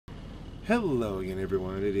Hello again,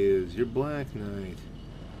 everyone. It is your Black Knight.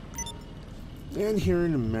 And here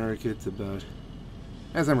in America, it's about,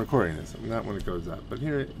 as I'm recording this, not when it goes up, but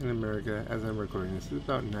here in America, as I'm recording this, it's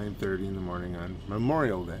about 9:30 in the morning on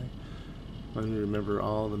Memorial Day, when we remember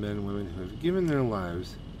all the men and women who have given their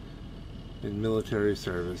lives in military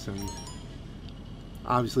service. And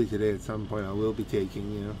obviously today, at some point, I will be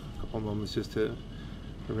taking, a couple moments just to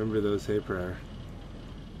remember those, say a prayer,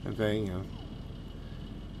 and thank,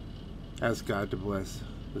 ask God to bless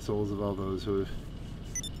the souls of all those who have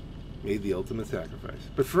made the ultimate sacrifice.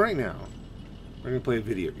 But for right now, we're going to play a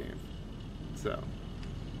video game. So,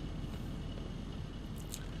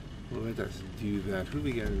 let us do that. Who do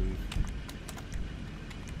we got in?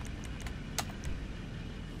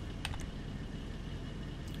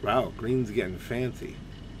 Wow, green's getting fancy.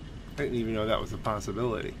 I didn't even know that was a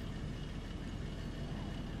possibility.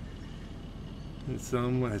 And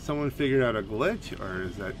has someone figured out a glitch, or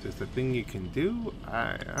is that just a thing you can do?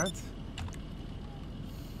 That's...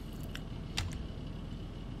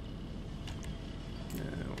 Yeah,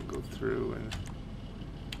 we'll go through and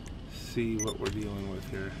see what we're dealing with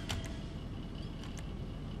here.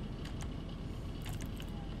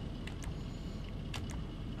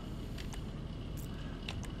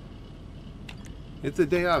 It's a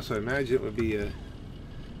day off, so I imagine it would be a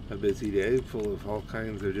busy day full of all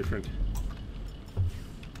kinds of different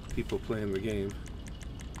people playing the game.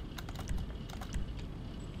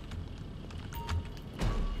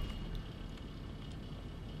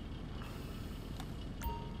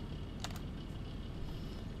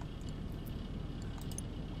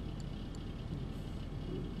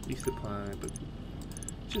 Resupply, but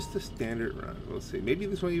just a standard run. We'll see. Maybe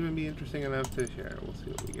this won't even be interesting enough to share. We'll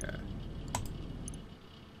see what we got.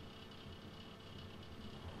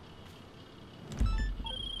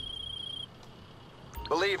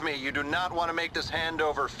 Believe me, you do not want to make this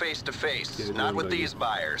handover face-to-face. Not with these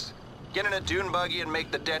buyers. Get in a dune buggy and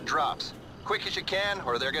make the dead drops. Quick as you can,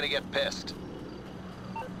 or they're gonna get pissed.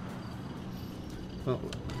 Oh,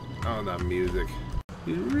 that music.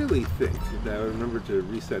 You really think that I would remember to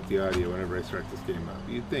reset the audio whenever I start this game up?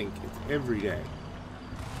 You'd think it's every day.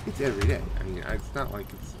 It's every day. I mean, it's not like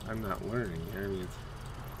I'm not learning here. I mean,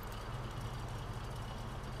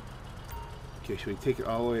 okay, should we take it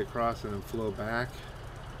all the way across and then flow back?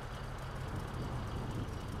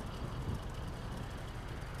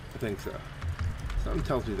 I think so. Something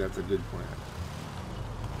tells me that's a good plan.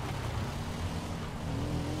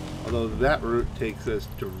 Although that route takes us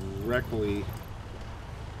directly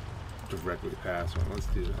past one. Let's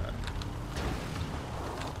do that.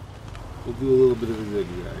 We'll do a little bit of a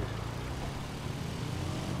zigzag.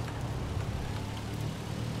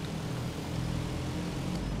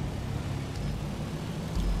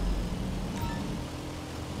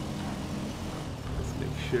 Let's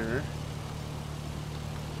make sure.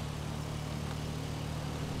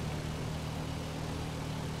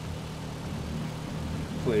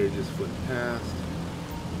 Player just flipped past.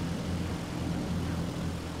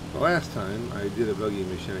 The last time I did a buggy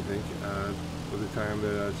mission, I think, was the time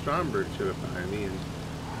that Stromberg showed up behind me and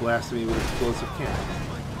blasted me with explosive cannons.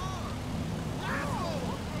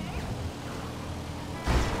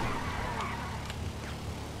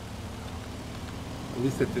 At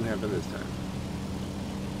least that didn't happen this time.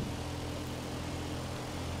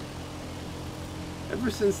 Ever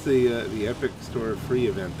since the Epic Store free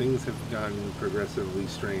event, things have gotten progressively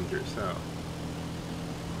stranger. So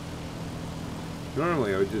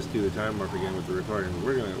normally I would just do the time warp again with the recording. But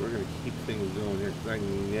we're gonna keep things going here because I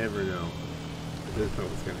never know at this point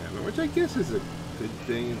what's gonna happen, which I guess is a good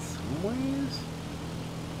thing in some ways.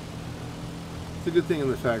 It's a good thing in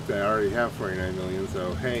the fact that I already have 49 million.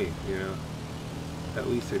 So hey, at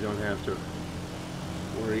least I don't have to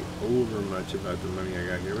worry over much about the money I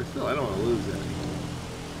got here. But still, I don't want to lose any.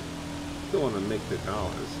 Still want to make the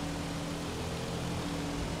dollars.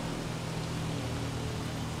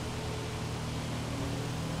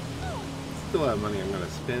 Still have money I'm going to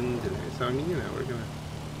spend today. So, I mean, we're going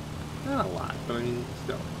to... Not a lot, but I mean,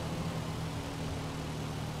 still.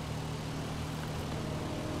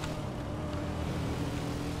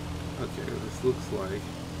 Okay, this looks like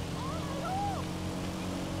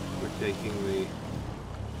we're taking the...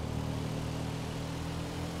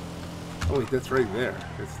 Oh wait, that's right there.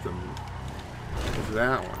 It's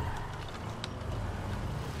that one.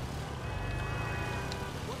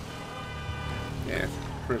 Yeah,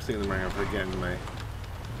 first thing in the morning I'm forgetting my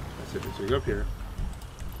message. So we go up here,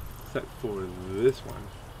 set for this one.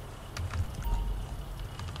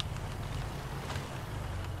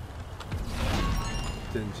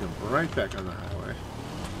 Then jump right back on the highway.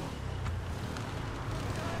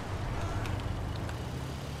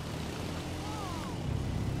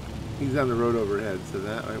 He's on the road overhead, so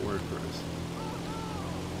that might work for us.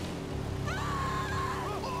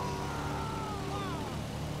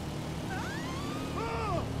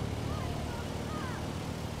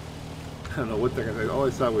 I don't know what the heck. All I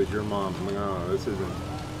saw was your mom. I'm like, oh, this isn't.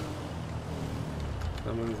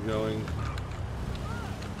 Someone's going.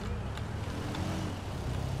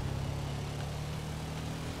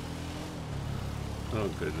 Oh,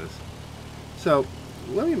 goodness. So,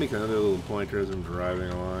 let me make another little pointer as I'm driving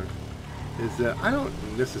along. Is that I don't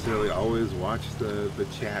necessarily always watch the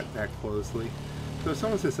chat that closely. So if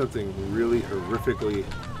someone says something really horrifically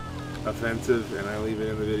offensive and I leave it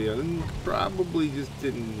in the video, then probably just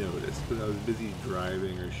didn't notice because I was busy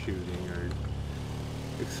driving or shooting or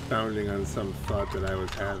expounding on some thought that I was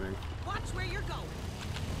having. Watch where you're going.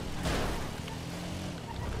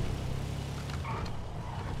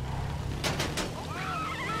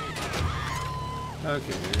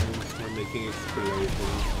 Okay, we're making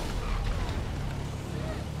explosions.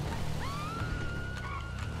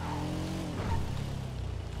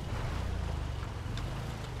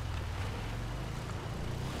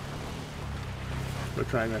 We're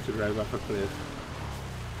trying not to drive off a cliff.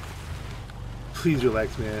 Please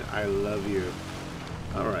relax, man. I love you.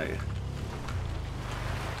 Alright.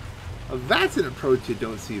 Well, that's an approach you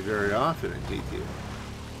don't see very often in GTA.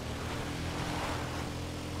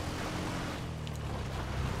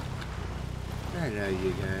 Hello,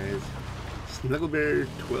 you guys. Snugglebear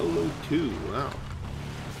 1202. Wow.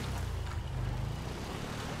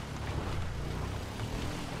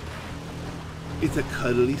 It's a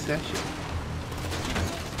cuddly session.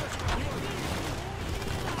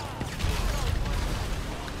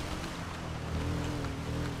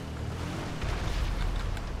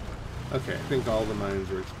 Okay, I think all the mines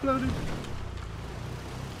were exploded.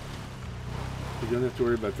 You don't have to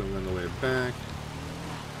worry about them on the way back.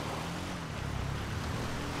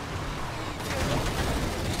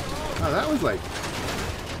 Oh, that was like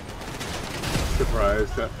surprise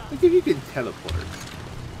stuff. Like if you could teleport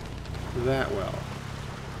that well.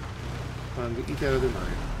 Come on, eat that other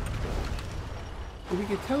mine. If you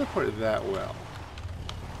could teleport that well,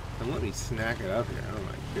 then let me snack it up here. Oh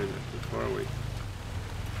my goodness, before we.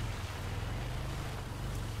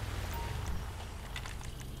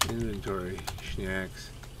 Inventory, snacks,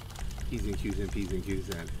 P's and Q's and P's and Q's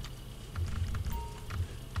in.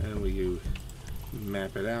 And we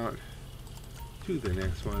map it out to the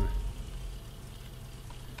next one.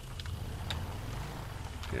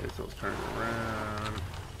 Yeah, so let's turn it around.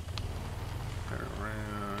 Turn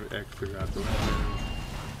around. X to got the weapons.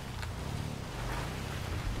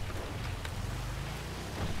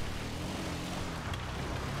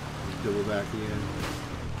 Double back again.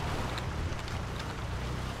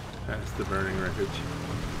 Past the burning wreckage.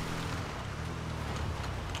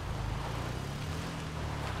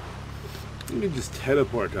 You can just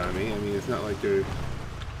teleport on me. I mean, it's not like they're...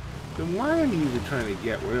 Then why are you even trying to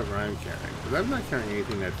get whatever I'm carrying? Because I'm not carrying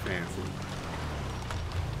anything that fancy.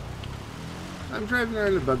 I'm driving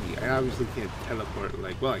around in a buggy. I obviously can't teleport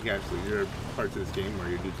like... Well, like actually, there are parts of this game where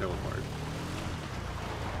you do teleport.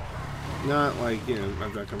 Not like, you know,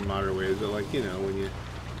 I'm not talking modern ways, but like, you know, when you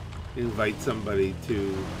invite somebody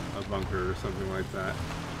to a bunker or something like that.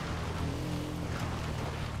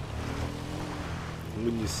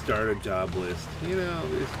 When you start a job list, you know,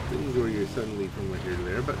 there's things where you're suddenly from here to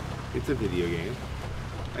there, but it's a video game.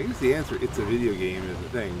 I guess the answer, it's a video game, is the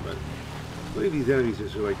thing, but look at these enemies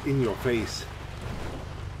just are like in your face.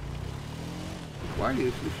 Why,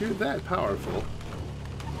 if you're that powerful,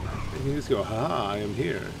 you can just go, ha, I am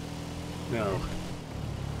here. No.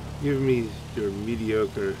 Give me your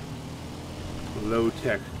mediocre,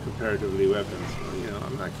 low-tech, comparatively, weapons. Well, you know,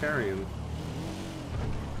 I'm not carrying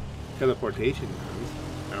teleportation guns.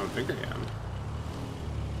 I don't think I am.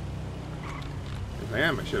 If I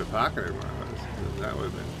am, I should have pocketed one of those, because that would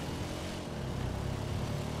have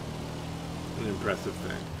been an impressive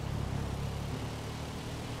thing.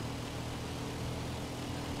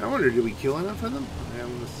 I wonder, did we kill enough of them?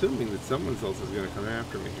 I'm assuming that someone else is going to come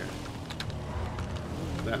after me here.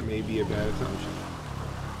 That may be a bad assumption.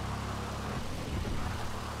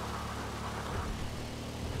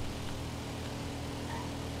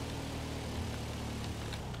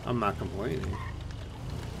 I'm not complaining.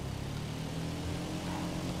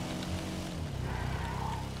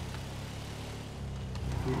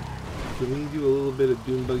 Can we do a little bit of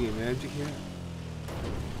Doom Buggy magic here?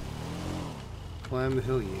 Climb the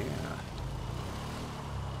hill, yeah.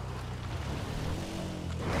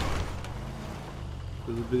 A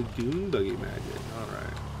little bit of Doom Buggy magic,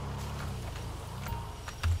 alright.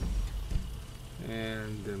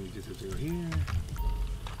 And then we just have to go here.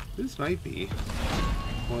 This might be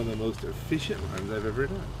One of the most efficient runs I've ever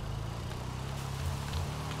done.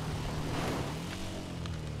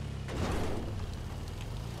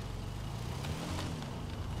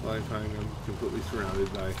 Well, I find I'm completely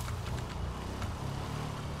surrounded by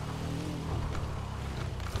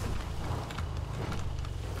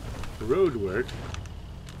road work.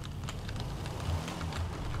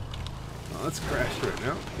 Well, let's crash right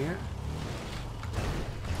now. Can't.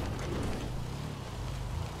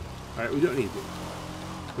 Alright, we don't need to.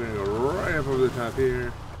 We're gonna go right up over the top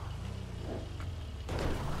here.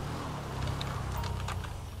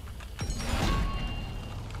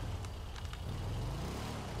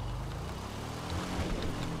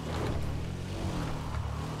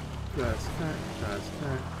 Fast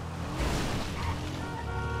cut.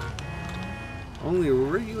 Only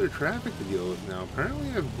regular traffic to deal with now. Apparently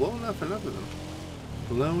I've blown up enough of them.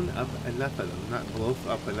 Blown up enough of them. Not blow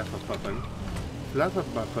up enough of them. Fluff up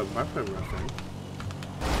roughing.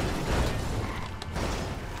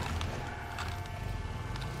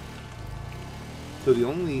 So the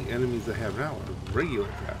only enemies I have now are regular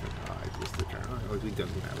traffic. Oh, I missed the turn. Oh, it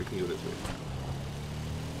doesn't matter. We can go this way.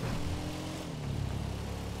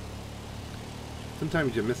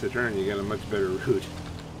 Sometimes you miss a turn, you get a much better route.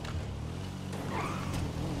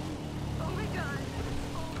 Oh my god!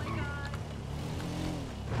 Oh my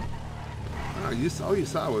god! All you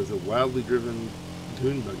saw was a wildly driven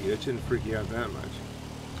dune buggy. That shouldn't freak you out that much.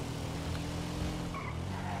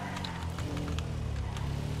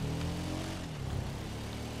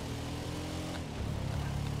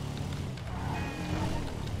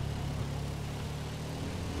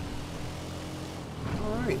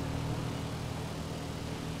 Alright.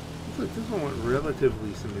 Looks like this one went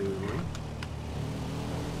relatively smoothly.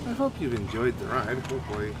 I hope you've enjoyed the ride.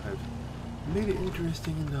 Hopefully I've made it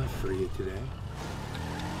interesting enough for you today.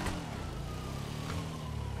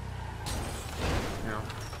 Now,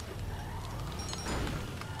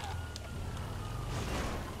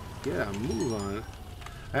 yeah, move on.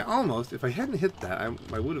 I almost, if I hadn't hit that,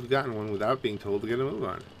 I would have gotten one without being told to get a move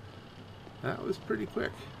on. That was pretty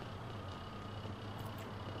quick.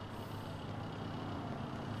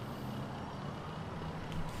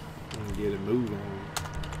 And get a move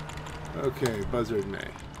on. Okay, Buzzard May.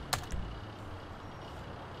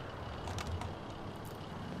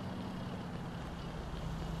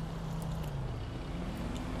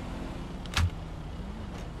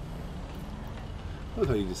 I love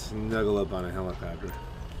how you just snuggle up on a helicopter.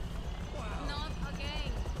 Not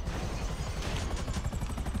again!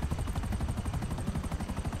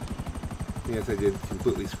 Yes, I did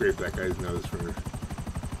completely scrape that guy's nose for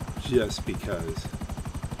just because.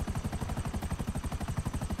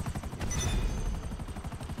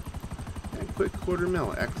 And quick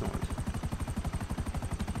 $250, excellent.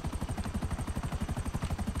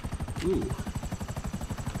 Ooh.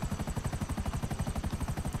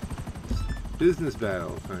 Business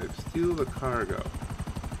battle type. Steal the cargo.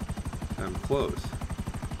 I'm close.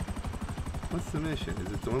 What's the mission?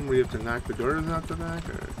 Is it the one where you have to knock the doors out the back,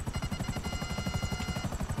 or?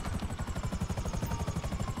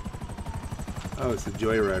 Oh, it's the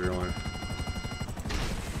Joyrider one.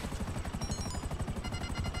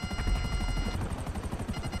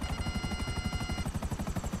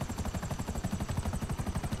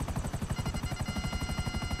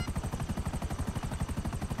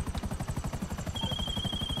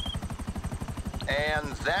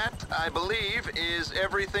 And that, I believe, is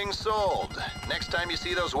everything sold. Next time you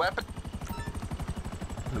see those weapons...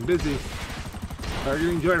 I'm busy.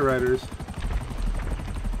 Targeting Joyriders.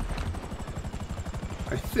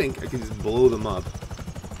 I think I can just blow them up.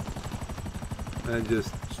 And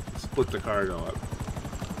just split the cargo up.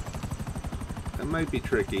 That might be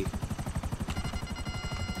tricky.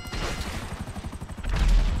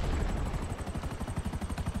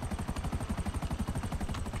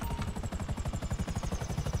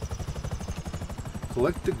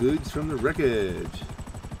 Collect the goods from the wreckage.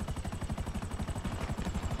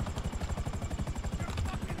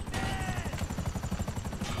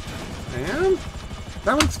 And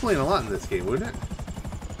that would explain a lot in this game, wouldn't it?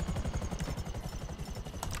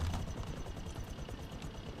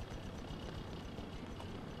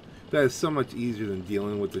 That is so much easier than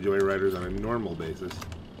dealing with the Joyriders on a normal basis.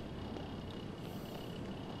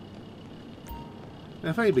 And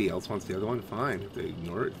if anybody else wants the other one, fine. If they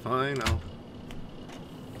ignore it, fine. I'll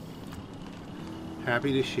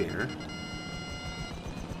happy to share.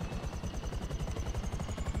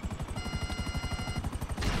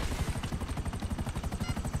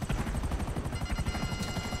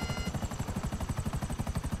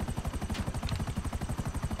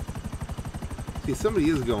 See, somebody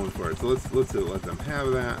is going for it, so let's let them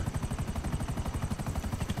have that.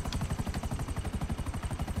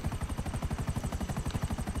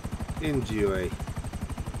 Enjoy.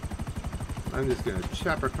 I'm just gonna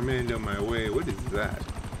chopper commando my way. What is that?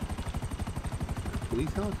 A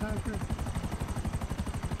police helicopter?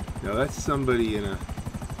 No, that's somebody in a.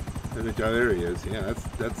 Oh, there he is. Yeah,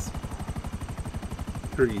 that's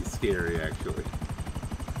pretty scary, actually.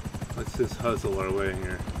 Let's just hustle our way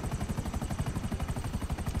here.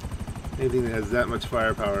 Anything that has that much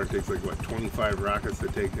firepower takes like what, 25 rockets to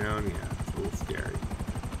take down? Yeah, it's a little scary.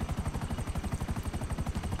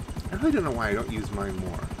 I really don't know why I don't use mine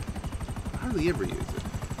more. I hardly ever use it.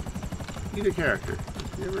 Either character.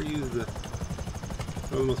 If you ever use one of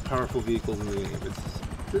the most powerful vehicles in the game,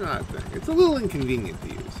 it's an odd thing. It's a little inconvenient to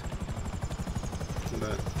use.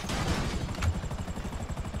 But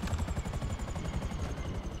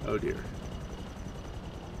oh dear.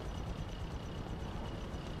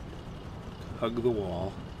 Hug the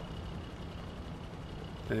wall.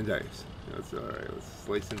 And dice. That's alright. Let's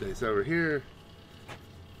slice and dice over here.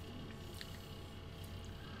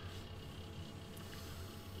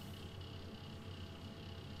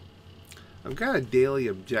 I've got a daily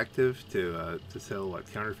objective to sell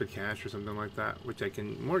what, counterfeit cash or something like that, which I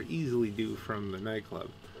can more easily do from the nightclub.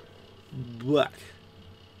 But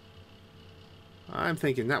I'm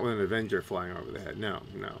thinking not with an Avenger flying over the head. No,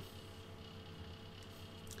 no.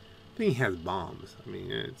 I think he has bombs. I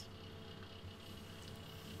mean,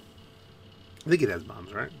 I think it has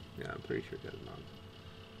bombs, right? Yeah, I'm pretty sure it has bombs.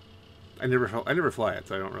 I never fly it,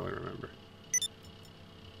 so I don't really remember.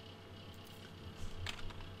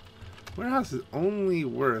 Warehouse is only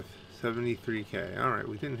worth 73k. Alright,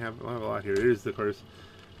 we didn't have a lot here. Here's, of course,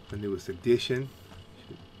 the newest edition.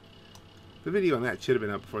 The video on that should have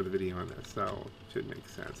been up before the video on this, so it should make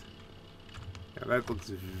sense. Yeah, that looks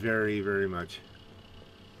very, very much.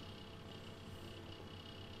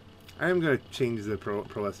 I am going to change the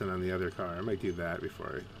pearlescent on the other car. I might do that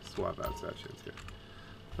before I swap out sessions here.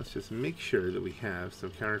 Let's just make sure that we have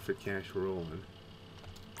some counterfeit cash rolling.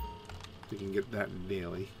 We can get that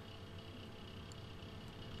daily.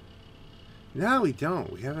 No, we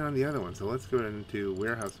don't. We have it on the other one. So let's go into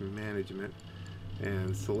warehouse management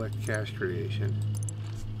and select cash creation.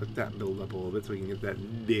 Let that build up a little bit so we can get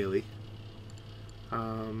that daily.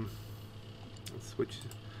 Let's switch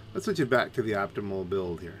it back to the optimal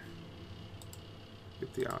build here.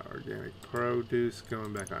 Get the organic produce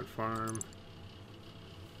going back on farm.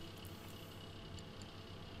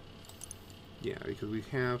 Yeah, because we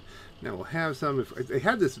have now we'll have some. If I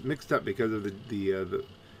had this mixed up because of the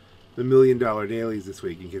 $1 million dailies this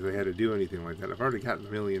week, in case I had to do anything like that. I've already gotten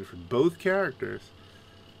 $1 million for both characters,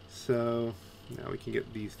 so now we can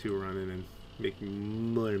get these two running and make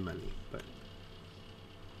more money. But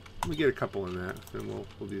we get a couple in that, then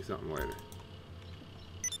we'll do something later.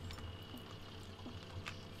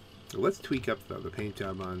 So let's tweak up the paint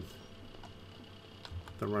job on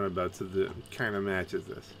the runabout so that it kind of matches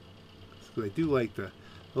this. Because I do like a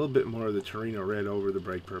little bit more of the Torino red over the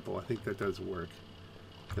bright purple. I think that does work.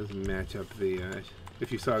 Doesn't match up the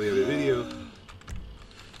if you saw the other video.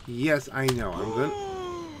 Yes, I know.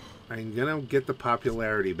 I'm gonna get the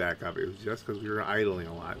popularity back up. It was just because we were idling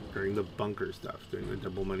a lot during the bunker stuff, during the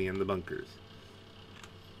double money on the bunkers.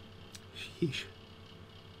 Sheesh.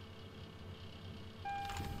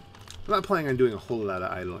 I'm not planning on doing a whole lot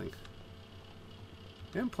of idling.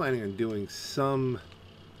 I am planning on doing some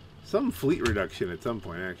fleet reduction at some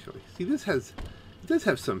point, actually. See, it does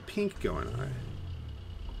have some pink going on it.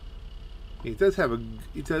 It does have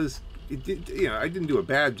you know, I didn't do a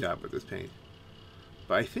bad job with this paint,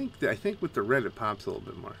 but I think with the red it pops a little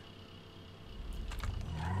bit more.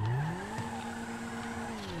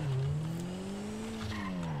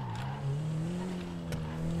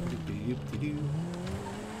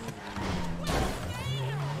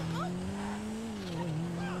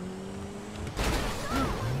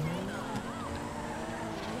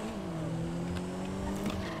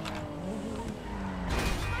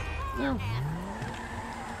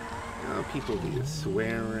 People be just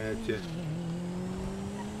swearing at you.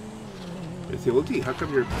 They say, well, gee, how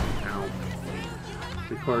come you're now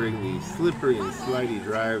recording the slippery and slidey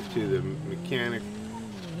drive to the mechanic?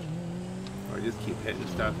 Or I just keep hitting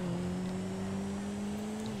stuff.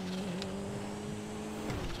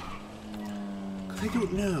 Because I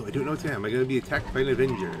don't know. I don't know what's going to happen. Am I going to be attacked by an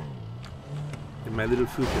Avenger? In my little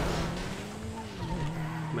Futo.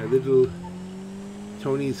 My little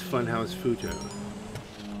Tony's Funhouse Futo.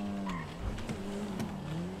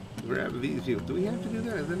 Grab these people. Do we have to do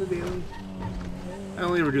that? Is that a daily? I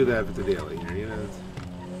only ever do that if it's a daily here, you know.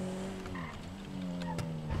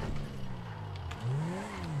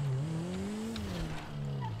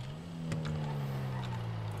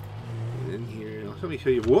 Get in here. Let me show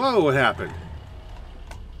you. Whoa, what happened?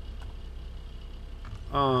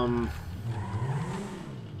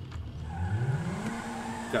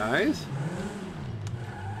 Guys?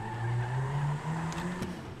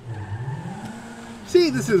 See,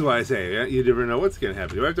 this is why I say you never know what's gonna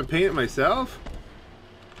happen. Do I have to paint it myself?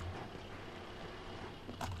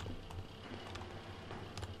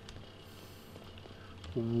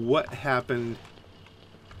 What happened?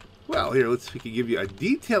 Well, here, we can give you a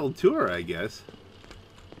detailed tour, I guess,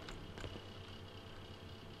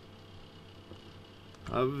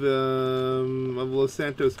 of Los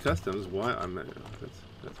Santos Customs. Why?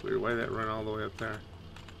 That's weird. Why did that run all the way up there?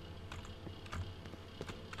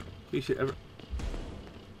 You should ever.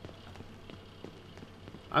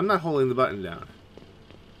 I'm not holding the button down.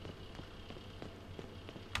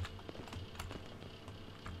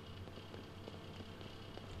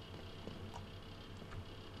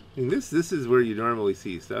 I mean, this is where you normally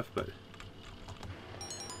see stuff, but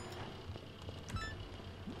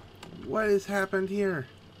what has happened here?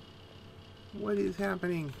 What is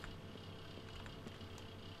happening?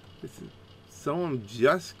 Someone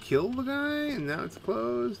just killed the guy and now it's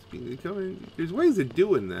closed? There's ways of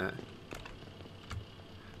doing that.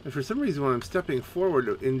 And for some reason, when I'm stepping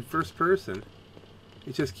forward in first person,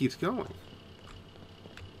 it just keeps going.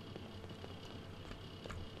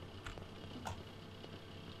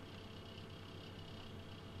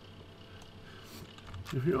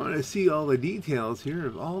 If you want to see all the details here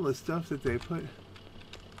of all the stuff that they put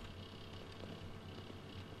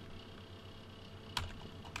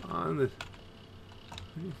on the...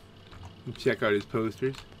 Check out his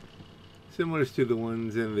posters. Similar to the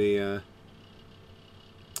ones in the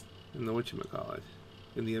whatchamacallit,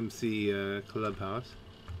 in the MC Clubhouse.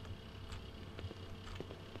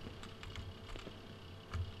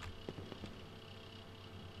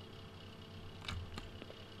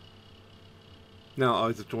 Now, I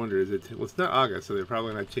always have to wonder, is it... Well, it's not August, so they're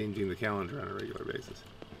probably not changing the calendar on a regular basis.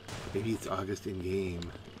 Maybe it's August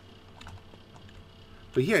in-game.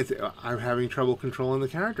 But yeah, I'm having trouble controlling the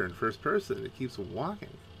character in first person. It keeps walking.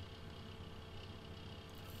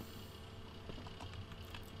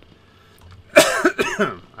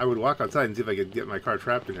 I would walk outside and see if I could get my car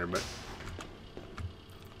trapped in there, but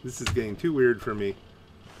this is getting too weird for me.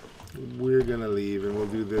 We're gonna leave and we'll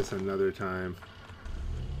do this another time.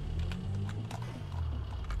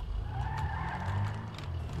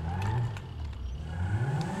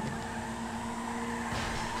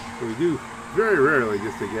 So we do very rarely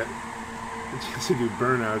just to do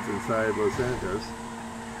burnouts inside Los Santos.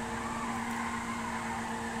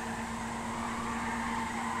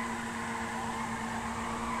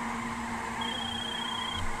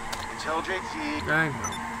 Tell JT. I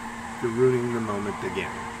know. You're ruining the moment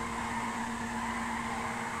again.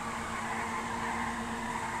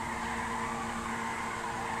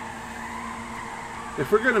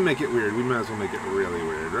 If we're gonna make it weird, we might as well make it really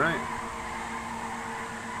weird, right?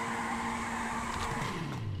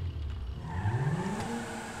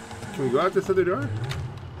 Can we go out this other door?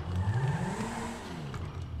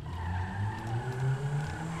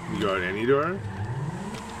 Can we go out any door?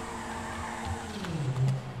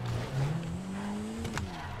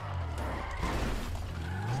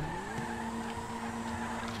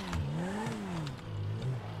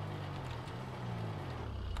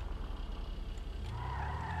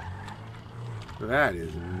 That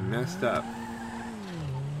is messed up.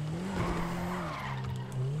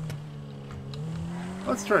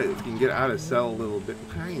 Let's try it. If we can get out of cell a little bit.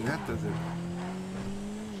 I mean, that doesn't.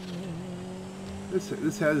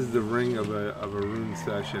 This has the ring of a rune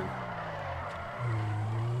session.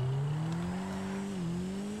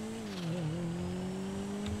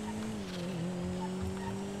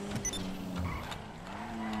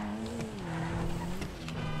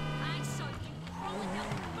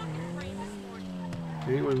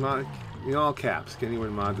 Anyone mod, in all caps, can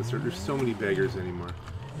anyone mod this? There's so many beggars anymore.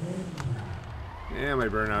 Yeah, my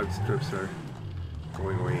burnout strips are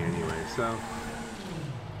going away anyway, so.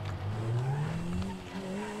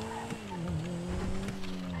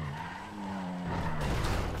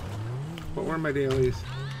 What were my dailies?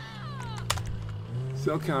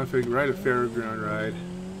 Sell config, ride a fairground ride,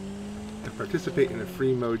 and participate in a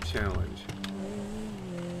free mode challenge.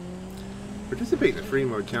 Participate in a free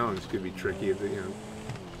mode challenge could be tricky, you know.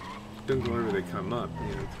 Depends on whenever they come up.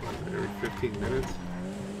 You know, it's what, every 15 minutes.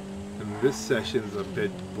 And this session's a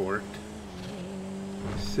bit borked.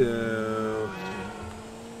 So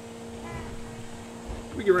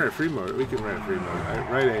we can ride a free mode. We can ride a free mode.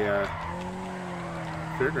 I ride a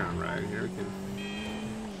fairground ride here. We can,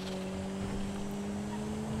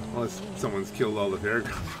 unless someone's killed all the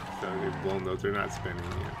fairgrounds. So they've blown those. They're not spinning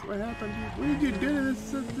yet. What happened? What did you do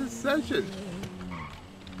to this session?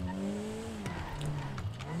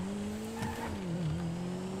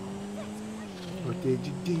 did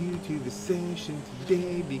you do to the session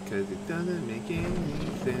today? Because it doesn't make any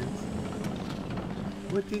sense.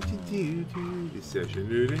 What did you do to the session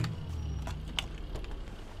today?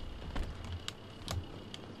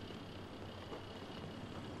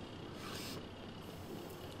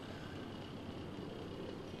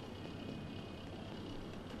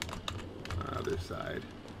 Other side.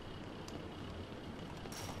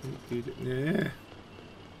 Yeah.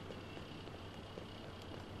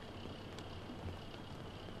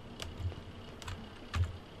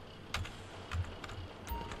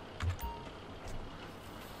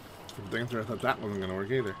 I thought that wasn't going to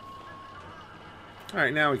work either.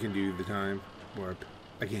 Alright, now we can do the time warp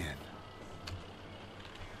again.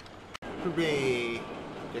 Hooray!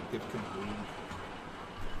 Objective complete.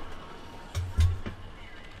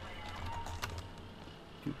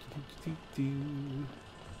 Do, do, do, do, do.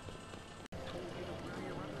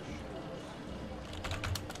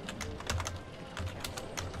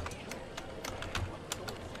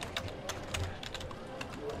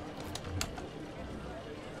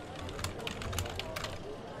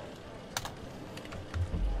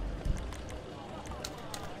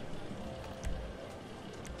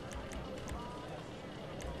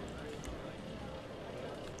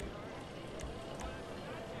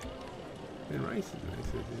 And rice is nice.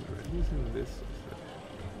 We're using this.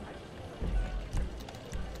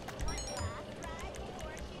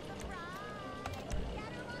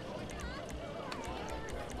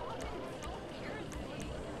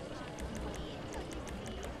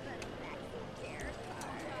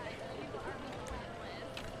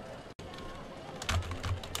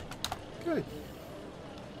 Good.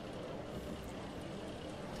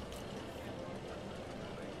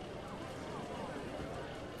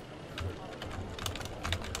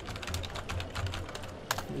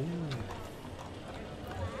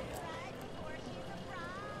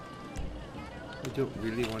 I don't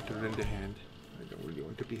really want to lend a hand. I don't really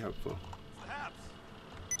want to be helpful. Perhaps.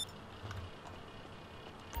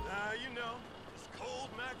 You know, it's cold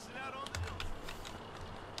maxing out on the hill.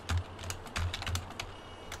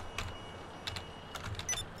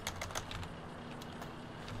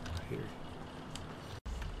 Here.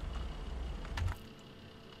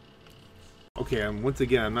 Okay, once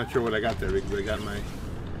again, I'm not sure what I got there because I got my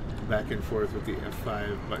back and forth with the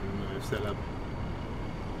F5 button that I've set up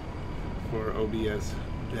for OBS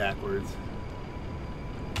backwards.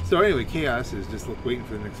 So anyway, Chaos is just waiting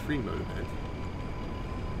for the next free mode event.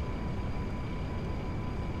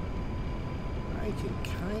 I can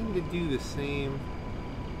kind of do the same.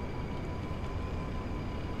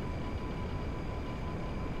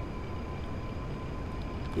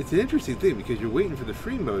 It's an interesting thing because you're waiting for the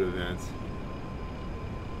free mode events.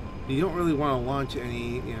 You don't really want to launch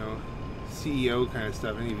any, you know, CEO kind of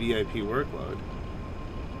stuff, any VIP workload.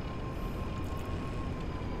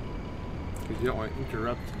 Because you don't want to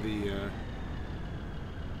interrupt the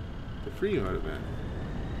free mode event.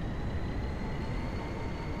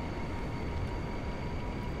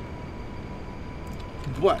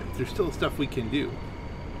 But there's still stuff we can do.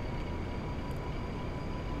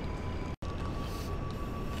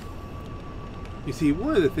 You see,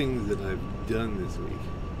 one of the things that I've done this week,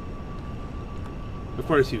 of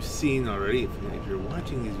course you've seen already, if you're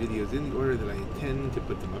watching these videos in the order that I intend to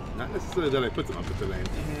put them up, not necessarily that I put them up, but that I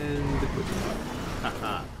intend to put them up,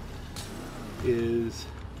 haha, is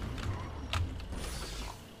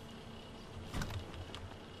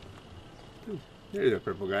ooh, there's a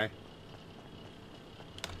purple guy.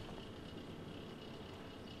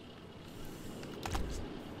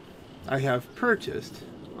 I have purchased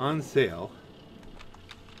on sale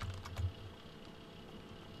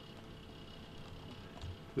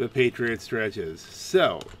the Patriot stretches.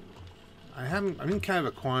 So I'm in kind of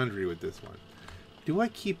a quandary with this one. Do I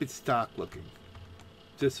keep it stock looking,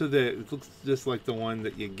 just so that it looks just like the one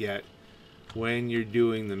that you get when you're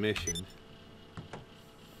doing the mission,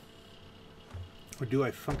 or do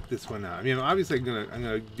I funk this one out? I mean, obviously I'm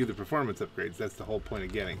gonna do the performance upgrades. That's the whole point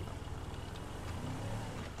of getting them.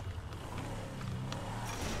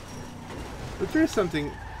 But there's something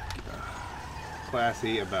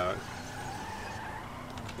classy about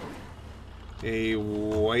a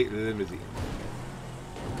white limousine.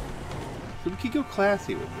 So we could go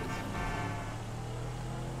classy with this.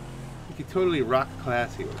 We could totally rock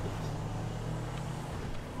classy with this.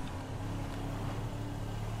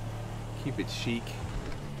 Keep it chic.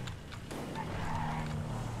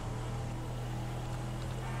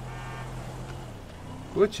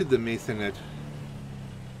 What should the Masonette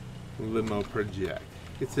limo project?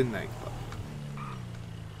 It's a nightclub.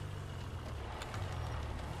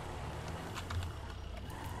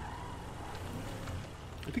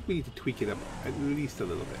 I think we need to tweak it up at least a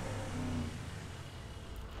little bit.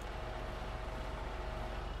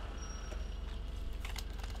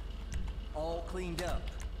 All cleaned up.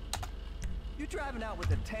 You driving out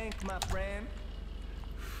with a tank, my friend?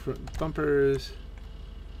 Front bumpers.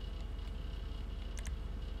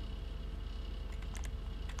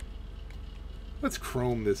 Let's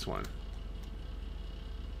chrome this one.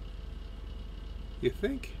 You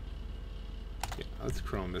think? Yeah, let's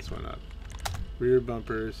chrome this one up. Rear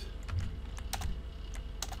bumpers.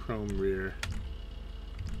 Chrome rear.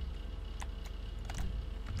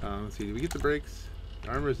 Let's see, did we get the brakes?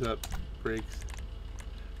 Armor's up, brakes.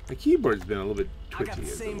 My keyboard's been a little bit twitchy. I got the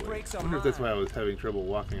same brakes I on wonder if that's mine. why I was having trouble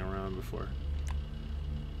walking around before.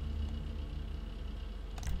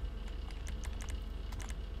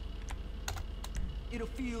 It'll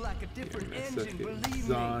feel like a different engine, believe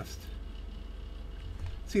exhaust.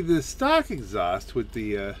 See, the stock exhaust with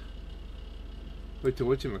the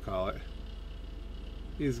whatchamacallit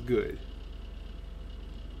is good.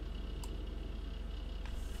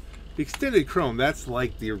 The extended chrome, that's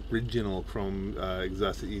like the original chrome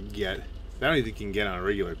exhaust that you'd get. I don't even think you can get on a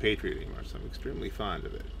regular Patriot anymore, so I'm extremely fond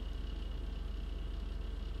of it.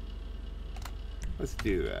 Let's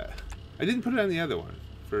do that. I didn't put it on the other one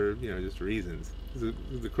for, you know, just reasons.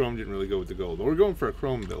 The chrome didn't really go with the gold. But we're going for a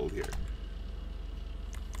chrome build here.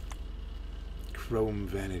 Chrome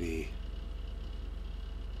vanity. me.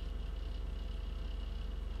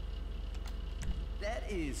 That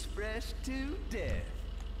is fresh to death.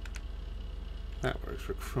 That works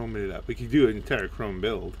for chroming it up. We could do an entire chrome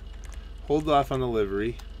build. Hold off on the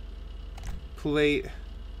livery. Plate.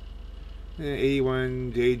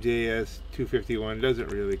 81 JJS 251 doesn't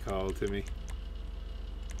really call to me.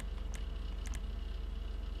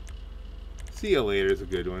 See you later is a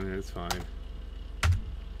good one. It's fine.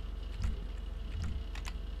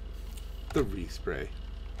 The respray.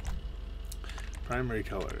 Primary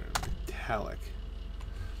color. Metallic.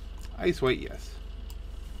 Ice white, yes.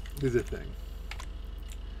 Is a thing.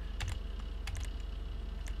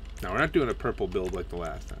 Now, we're not doing a purple build like the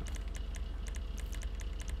last time.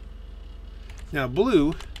 Now,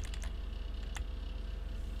 blue.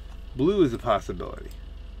 Blue is a possibility.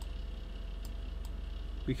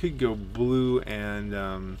 We could go blue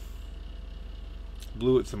and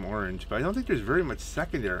blue with some orange, but I don't think there's very much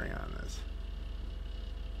secondary on this.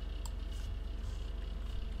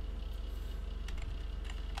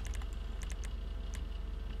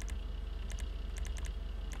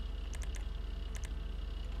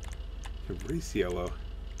 Race yellow,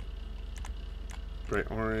 bright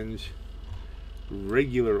orange,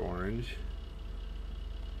 regular orange.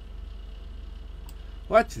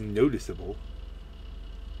 Well, that's noticeable.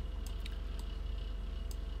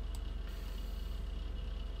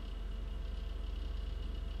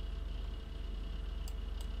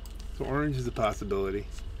 So orange is a possibility.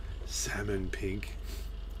 Salmon pink,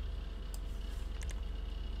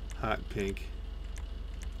 hot pink,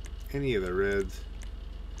 any of the reds.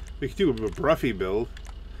 We could do a Bruffy build.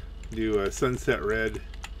 Do a sunset red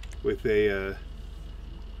with a,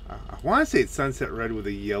 I want to say it's sunset red with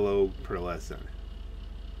a yellow pearlescent.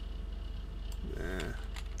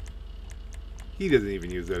 He doesn't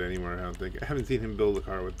even use that anymore, I don't think. I haven't seen him build a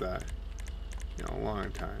car with that in a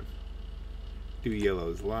long time. Do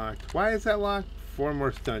yellows locked. Why is that locked? 4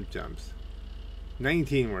 more stunt jumps.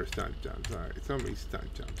 19 more stunt jumps. Alright, so many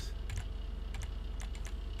stunt jumps.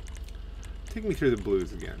 Take me through the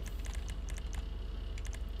blues again.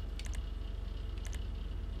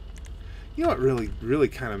 You know what really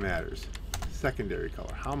kind of matters? Secondary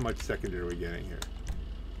color. How much secondary are we getting here?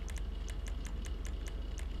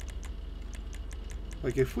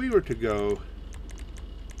 Like if we were to go...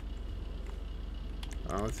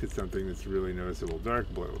 let's hit something that's really noticeable.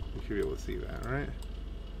 Dark blue. We should be able to see that, right?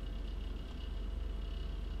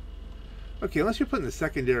 Okay, unless you're putting the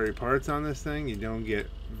secondary parts on this thing, you don't get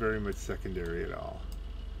very much secondary at all.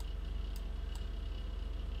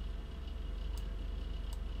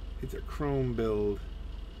 It's a chrome build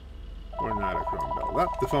or not a chrome build.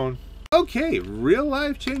 Up the phone. Okay, real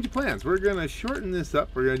life change of plans. We're gonna shorten this up.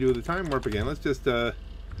 We're gonna do the time warp again. Let's just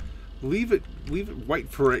leave it white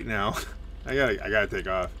for right now. I gotta take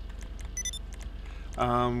off. We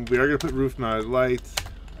are gonna put roof mounted lights.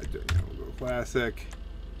 We'll go classic.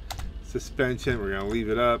 Suspension, we're gonna leave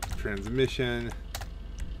it up. Transmission.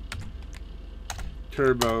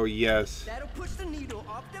 Turbo, yes. That'll push the needle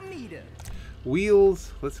off the meter.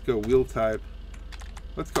 Wheels, let's go wheel type.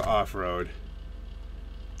 Let's go off-road.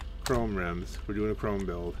 Chrome rims. We're doing a chrome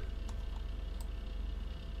build.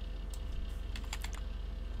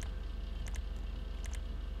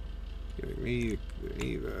 Giving me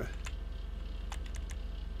the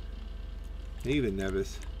Even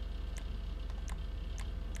Nevis.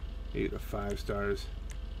 8 of 5 stars.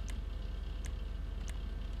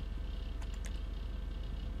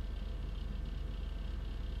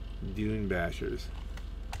 Dune Bashers.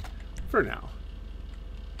 For now.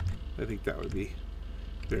 I think that would be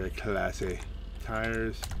very classy.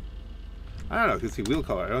 Tires. I don't know, because see wheel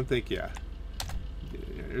color. I don't think, yeah.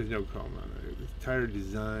 There's no chrome on it. Tire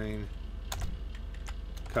design.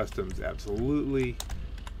 Customs, absolutely.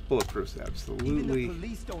 Bulletproofs, absolutely. Even the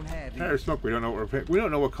police don't have Tire it. smoke, we don't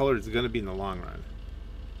know what color it's going to be in the long run.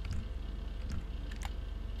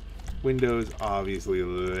 Windows, obviously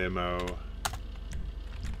limo.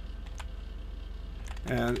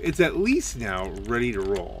 And it's at least now ready to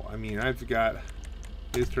roll. I mean, I've got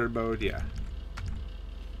his turboed, yeah.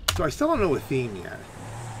 So I still don't know a theme yet.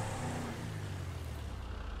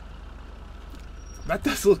 That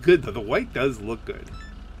does look good, though. The white does look good.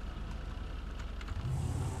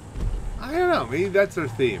 I don't know. Maybe that's our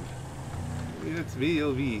theme. Maybe that's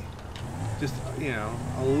it'll be just, you know,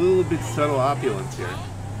 a little bit subtle opulence here.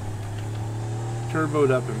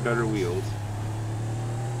 Turboed up and better wheels.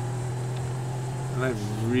 And I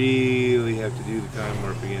really have to do the time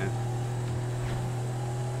warp again.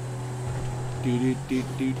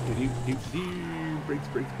 Brakes,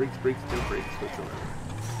 brakes, brakes, brakes, no brakes whatsoever.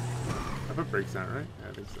 I put brakes on it, right? Yeah,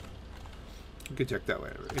 I think so. You can check that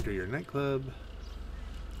later. Enter your nightclub.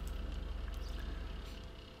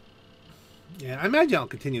 Yeah, I imagine I'll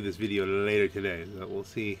continue this video later today. So we'll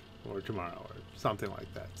see, or tomorrow, or something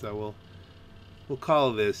like that. So we'll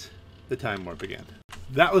call this the time warp again.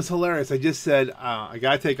 That was hilarious. I just said I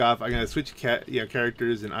gotta take off. I'm gonna switch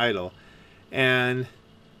characters in idle, and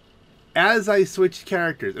as I switched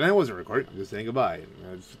characters, and I wasn't recording, I'm just saying goodbye.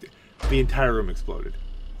 And the entire room exploded.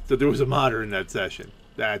 So there was a modder in that session.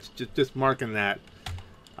 That's just marking that.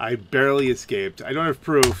 I barely escaped. I don't have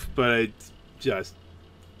proof, but it's just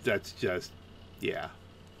yeah.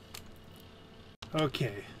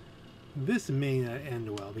 Okay, this may not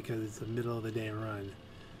end well because it's a middle of the day run.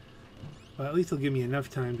 Well, at least it'll give me enough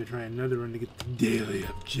time to try another run to get the daily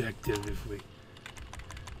objective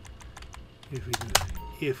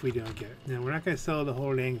if we don't get it. Now, we're not going to sell the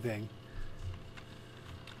whole dang thing.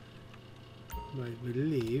 But I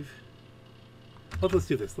believe... Well, let's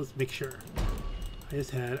do this. Let's make sure. I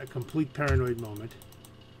just had a complete paranoid moment.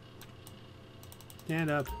 Stand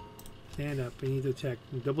up. Stand up. I need to check.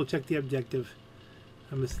 Double check the objective.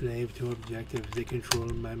 I'm a slave to objectives. They control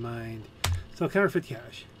my mind. So, counterfeit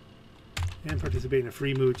cash. And participate in a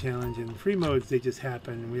free mode challenge. And free modes, they just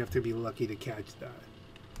happen, and we have to be lucky to catch that.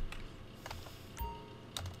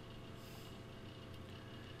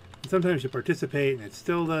 And sometimes you participate, and it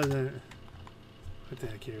still doesn't. What the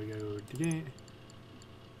heck? Here we go.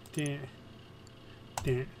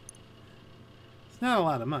 It's not a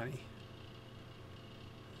lot of money.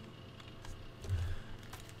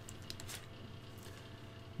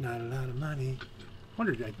 Not a lot of money.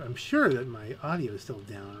 I'm sure that my audio is still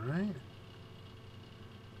down, right?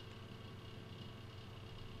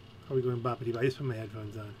 Are we going boppity bop? I just put my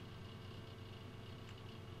headphones on.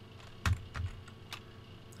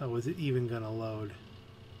 Oh, was it even gonna load?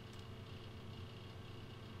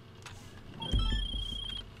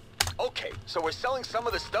 Okay, so we're selling some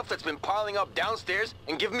of the stuff that's been piling up downstairs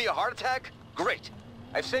and giving me a heart attack? Great.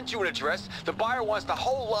 I've sent you an address. The buyer wants the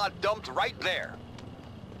whole lot dumped right there.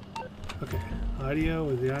 Okay, audio,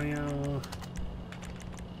 was the audio...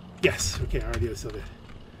 Yes, okay, our audio's still good.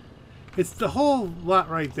 It's the whole lot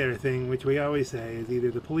right there thing, which we always say is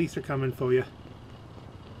either the police are coming for you,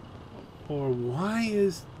 or where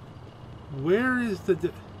is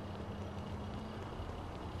the...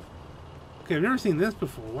 Okay, I've never seen this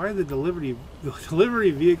before. Why is the delivery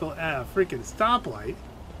vehicle at a freaking stoplight?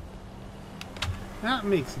 That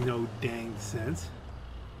makes no dang sense.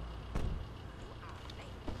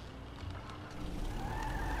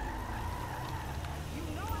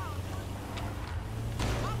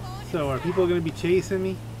 So, are people going to be chasing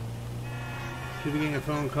me? Should be getting a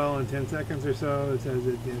phone call in 10 seconds or so that says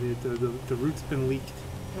that the route's been leaked.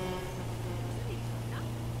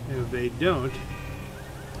 And if they don't,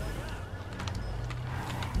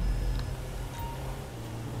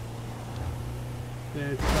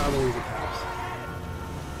 then it's probably the cops.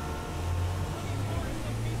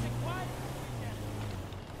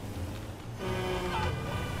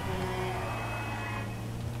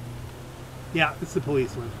 Yeah, it's the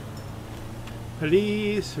police one.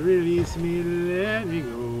 Police, release me, let me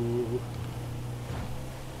go.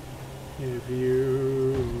 If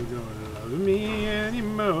you don't love me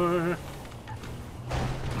anymore.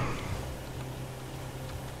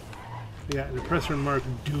 We got an oppressor mark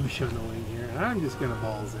douche on the wing here. I'm just gonna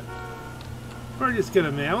balls it. We're just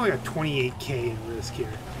gonna make. I only got 28K in risk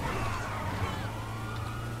here.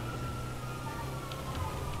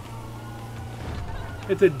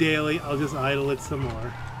 It's a daily. I'll just idle it some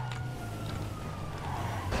more.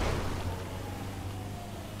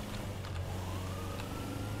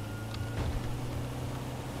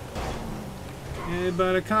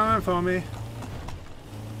 Anybody coming for me?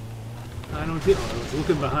 I don't see. Oh, I was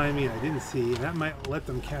looking behind me. I didn't see. That might let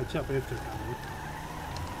them catch up if they're coming.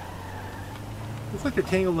 Looks like they're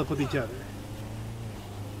tangled up with each other.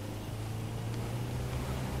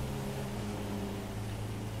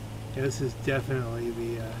 Yeah, this is definitely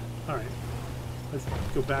the. Alright. Let's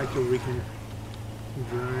go back to where we can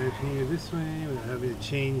drive here this way without having to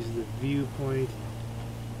change the viewpoint.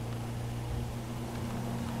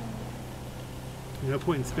 No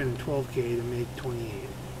point in spending 12K to make 28.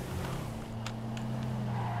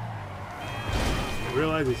 I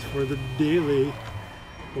realize it's for the daily,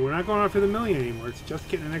 but we're not going after the million anymore. It's just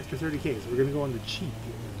getting an extra 30K, so we're going to go on the cheap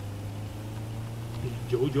here. Is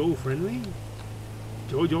JoJo friendly?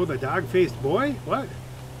 JoJo the dog-faced boy? What?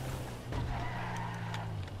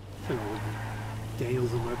 It's an old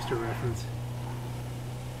Daniels and Webster reference.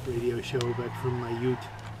 Radio show back from my youth.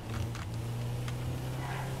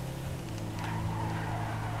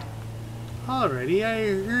 Alrighty,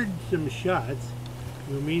 I heard some shots.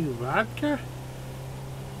 You mean vodka?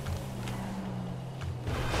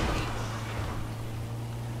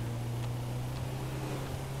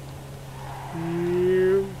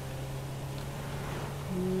 Yeah.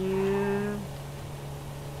 Yeah.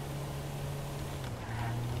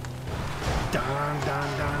 Dun,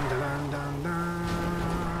 dun, dun, dun, dun,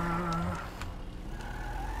 dun.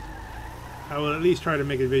 I will at least try to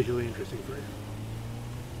make it visually interesting for you.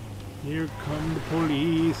 Here come the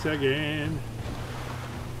police again.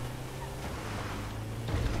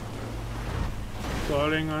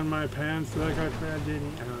 Falling on my pants like a tragedy.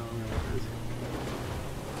 I don't know what it is.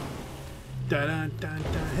 Da da da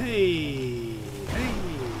da. Hey! Hey!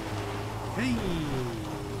 Hey!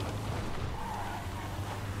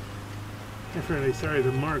 I'm fairly sorry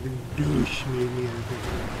the mark douche made me anything.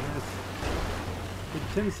 It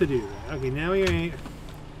tends to do that. Okay, now we ain't.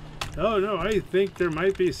 Oh no, I think there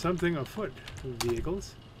might be something afoot.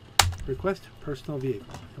 Vehicles. Request personal vehicle.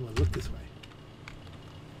 And we'll look this way.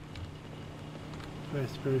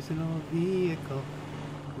 Request personal vehicle.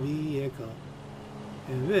 Vehicle.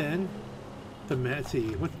 And then the let's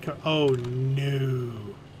see, what oh no.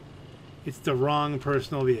 It's the wrong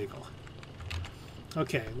personal vehicle.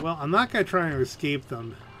 Okay, well I'm not gonna try and escape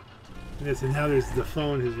them. And now there's the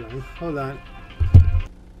phone has rung. Hold on.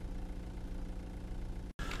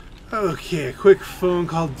 Okay, a quick phone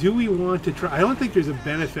call. Do we want to try? I don't think there's a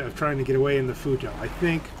benefit of trying to get away in the Futo. I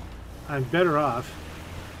think I'm better off.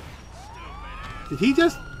 Did he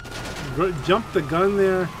just jump the gun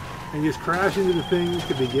there and just crash into the thing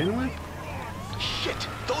to begin with? Shit!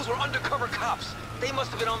 Those were undercover cops. They must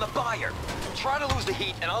have been on the buyer. Try to lose the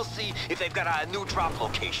heat, and I'll see if they've got a new drop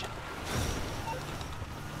location.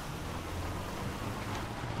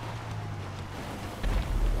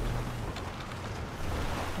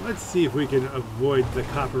 Let's see if we can avoid the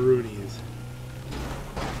copperoonies.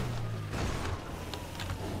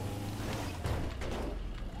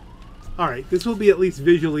 Alright, this will be at least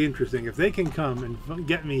visually interesting. If they can come and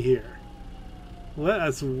get me here, let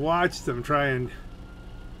us watch them try and...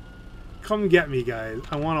 Come get me, guys.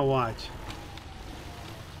 I want to watch.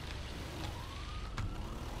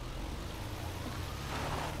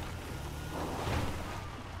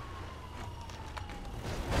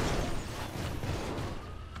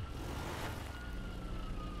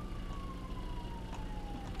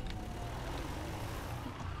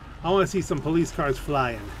 I want to see some police cars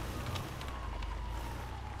flying.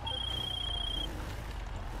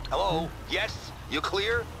 Hello? Yes? You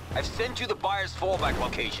clear? I've sent you the buyer's fallback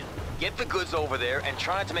location. Get the goods over there and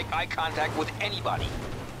try not to make eye contact with anybody.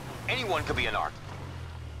 Anyone could be an narc.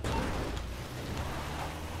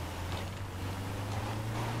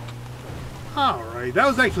 Alright, that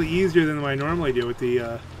was actually easier than what I normally do with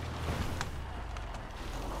the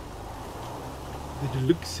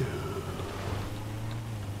Deluxo.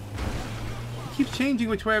 It keeps changing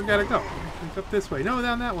which way I've got to go. Like up this way. No,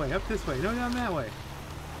 down that way. Up this way. No, down that way.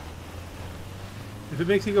 If it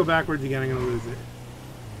makes me go backwards again, I'm going to lose it.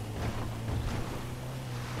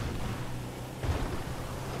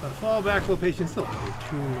 The fallback location is still under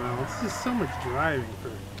 2 miles. This is so much driving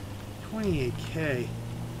for 28K.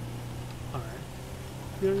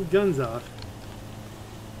 Alright. Guns off.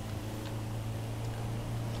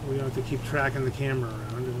 So we don't have to keep tracking the camera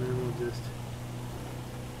around, and then we'll just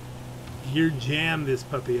gear jam this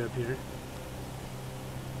puppy up here.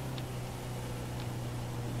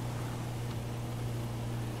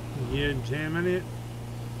 You jamming it?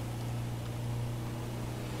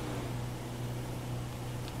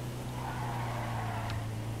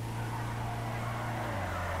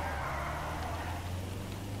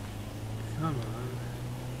 Come on.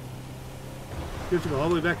 We have to go all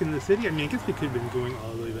the way back into the city? I mean, I guess we could have been going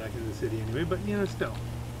all the way back into the city anyway, but, you know, still.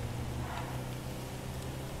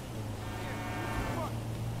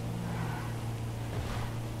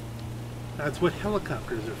 That's what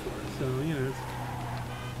helicopters are for, so, you know, it's...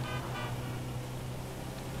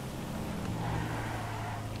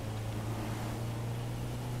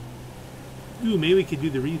 Ooh, maybe we could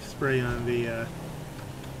do the reef spray on the,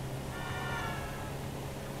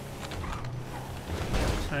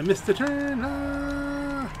 I missed the turn!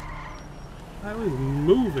 Ah! I was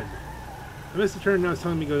moving. I missed the turn, now it's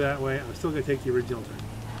telling me to go that way. I'm still going to take the original turn.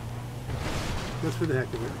 Just for the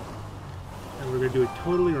heck of it. And we're going to do it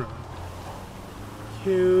totally wrong.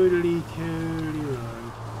 Totally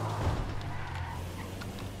wrong.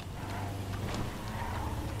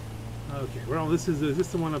 Okay, well, is this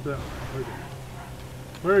the one up there? Okay.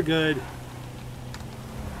 We're good.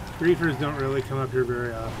 Reefers don't really come up here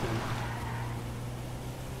very often.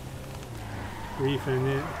 Reefing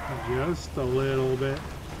it just a little bit.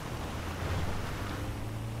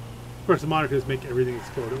 Of course, the monikers make everything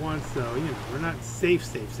explode at once, so, you know, we're not safe.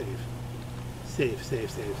 Safe.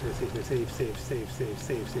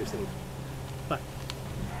 But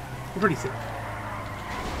we're pretty safe.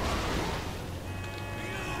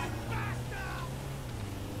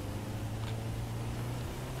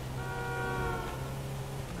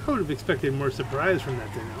 I would have expected more surprise from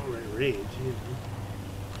that than outright rage, you know.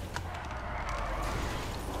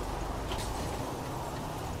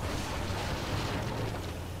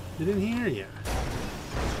 Didn't hear ya.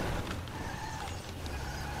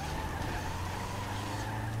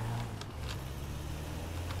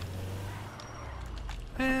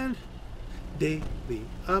 And daily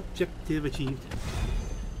objective achieved.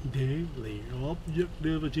 Daily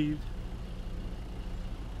objective achieved.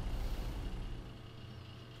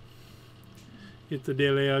 It's a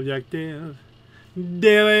daily objective.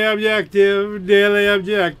 Daily objective. Daily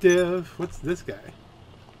objective. What's this guy?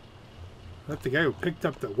 That's the guy who picked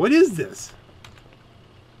up the... What is this?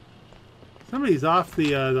 Somebody's off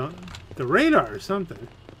the radar or something.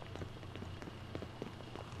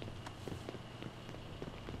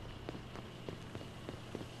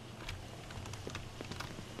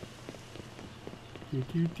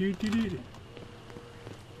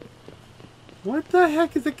 What the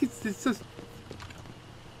heck is that? It's just...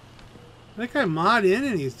 That guy mod in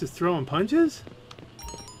and he's just throwing punches?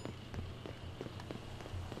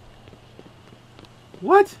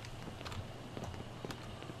 What?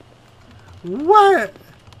 What?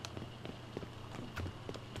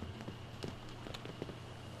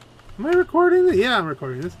 Am I recording this? Yeah, I'm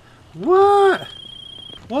recording this. What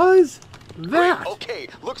was that? Great. Okay,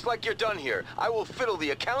 looks like you're done here. I will fiddle the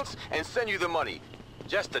accounts and send you the money.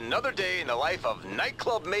 Just another day in the life of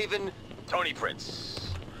nightclub maven Tony Prince.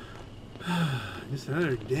 Just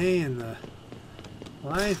another day in the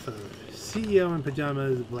life of CEO in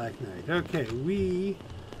pajamas, Black Knight. Okay, we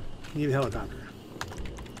need a helicopter.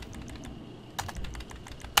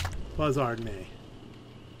 Buzzard May.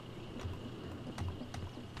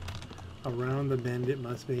 Around the bend it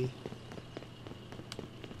must be.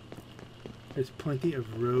 There's plenty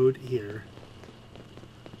of road here.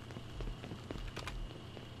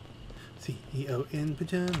 CEO in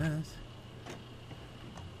pajamas.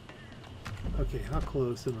 Okay, how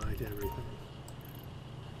close am I to everything?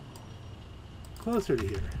 Closer to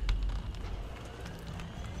here.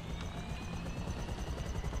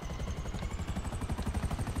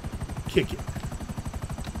 Kick it.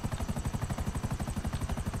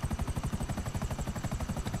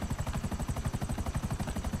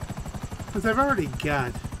 Because I've already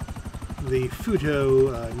got the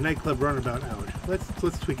Futo nightclub runabout out.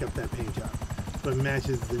 Let's tweak up that paint job so it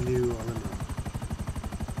matches the new limo.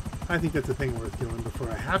 I think that's a thing worth doing before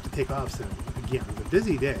I have to take off soon. Again, it's a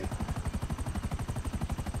busy day.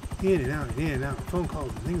 In and out, phone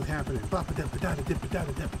calls and things happening. But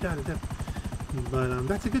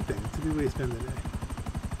that's a good thing. It's a good way to spend the day.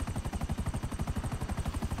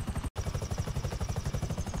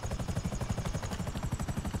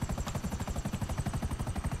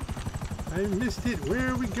 I missed it. Where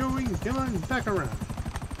are we going? Come on, back around.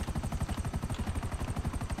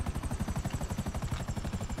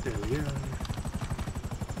 There we are.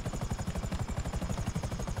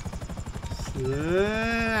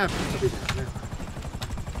 Slap. I'll be down now.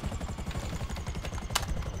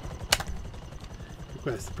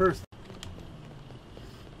 Request the person.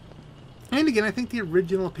 And again, I think the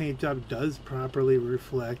original paint job does properly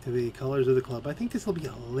reflect the colors of the club. I think this will be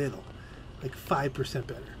a little, like 5%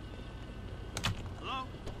 better. Hello?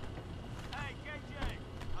 Hey, KJ.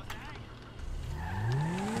 How's it hanging?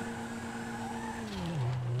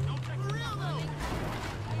 Don't take for real, though.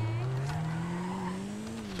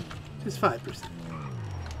 Just 5%.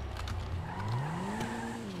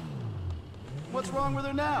 What's wrong with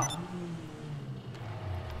her now?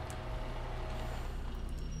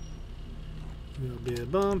 A little bit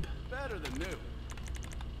of bump. Better than new.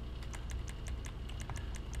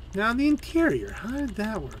 Now the interior, how did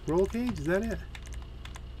that work? Roll cage, is that it?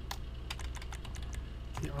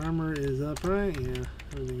 The armor is upright, yeah.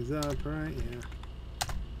 Everything's upright, yeah.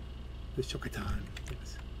 The Shokatan,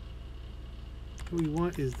 yes. What we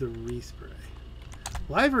want is the respray.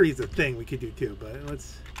 Livery is a thing we could do too, but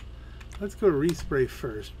let's go respray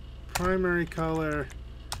first. Primary color,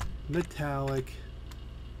 metallic.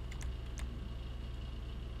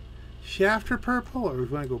 Shafter purple, or we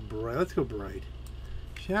want to go bright? Let's go bright.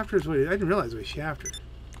 Shafter is what I didn't realize it was shafter.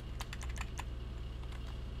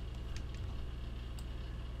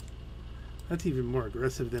 That's even more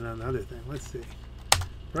aggressive than on the other thing. Let's see.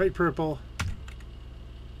 Bright purple.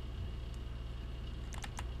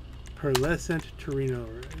 Pearlescent Torino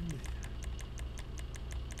red.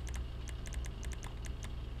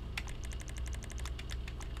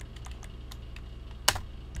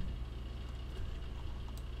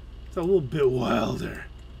 It's a little bit wilder.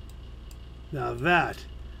 Now that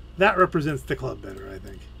represents the club better, I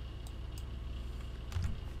think.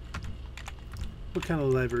 What kind of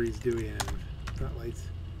liveries do we have? Not lights.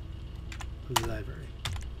 Livery.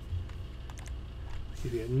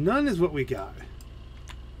 None is what we got.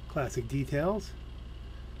 Classic details.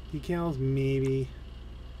 Decals, maybe.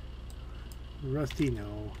 Rusty,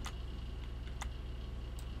 no.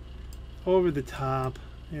 Over the top.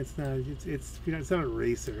 It's not. It's not a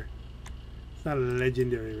racer. It's not a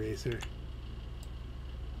legendary racer.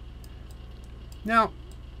 Now,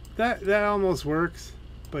 that almost works,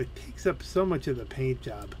 but it takes up so much of the paint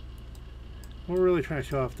job. We're really trying to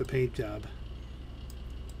show off the paint job.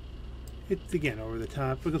 It's again over the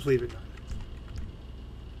top. We'll just leave it on.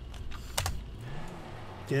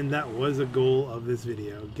 Again, that was a goal of this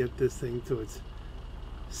video. Get this thing so it's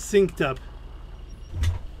synced up.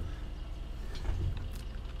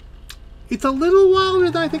 It's a little wilder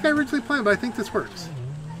than I think I originally planned, but I think this works.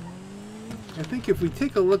 I think if we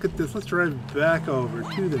take a look at this, let's drive back over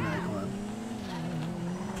to the nightclub.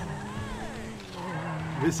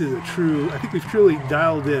 This is a true, I think we've truly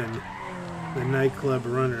dialed in the nightclub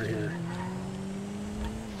runner here.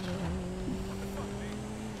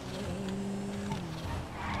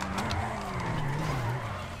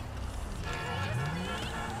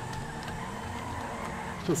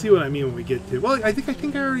 We'll see what I mean when we get to. Well, I think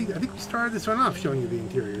we started this one off showing you the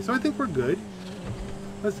interior, so I think we're good.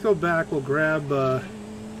 Let's go back. We'll grab. We'll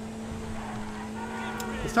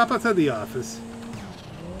stop outside the office,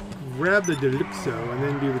 grab the Deluxo, and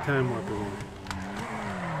then do the time warp again.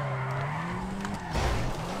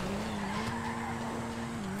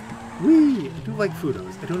 Whee! I do like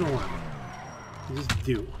Futos. I don't know why. I just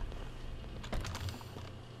do.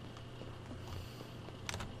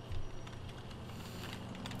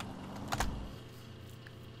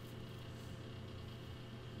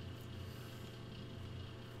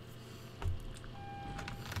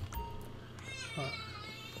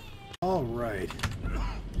 All right,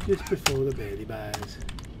 just before the baby buys.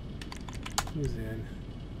 Who's in?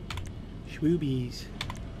 Schwoobies.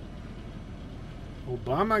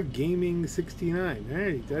 Obama Gaming 69.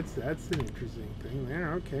 Hey, that's an interesting thing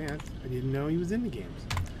there. Okay, I didn't know he was in the games.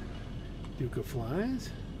 Duke of Flies.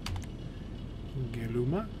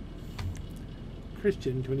 Geluma.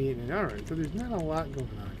 Christian 28. All right, so there's not a lot going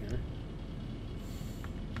on here.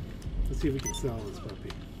 Let's see if we can sell this puppy.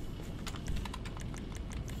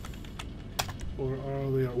 Or are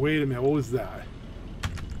they? Wait a minute, what was that?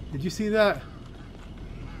 Did you see that?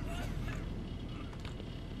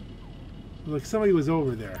 Like somebody was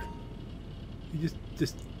over there. You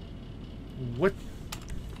just what?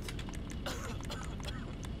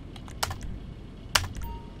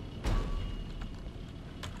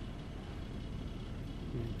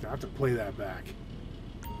 I have to play that back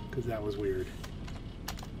because that was weird.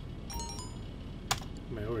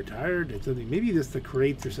 Am I overtired? It's something. Maybe just the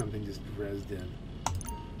crates or something just rezzed in.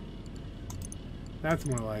 That's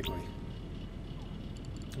more likely.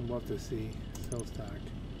 I'll have to see. Sell stock.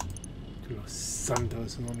 To Los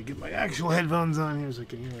Santos, and let me get my actual headphones on here so I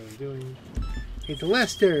can hear what I'm doing. It's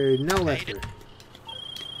Lester. No Lester.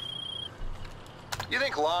 You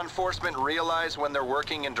think law enforcement realize when they're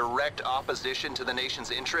working in direct opposition to the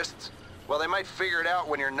nation's interests? Well, they might figure it out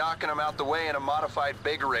when you're knocking them out the way in a modified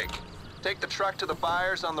big rig. Take the truck to the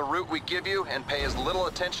buyers on the route we give you and pay as little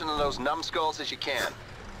attention to those numbskulls as you can.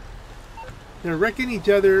 They're wrecking each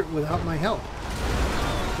other without my help.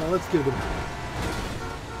 So let's give them help.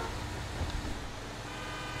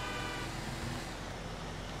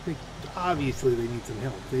 Obviously they need some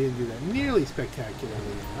help. They didn't do that nearly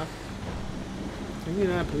spectacularly enough. Can you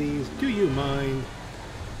not please? Do you mind?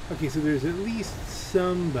 Okay, so there's at least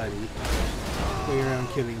somebody going around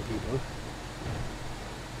killing people.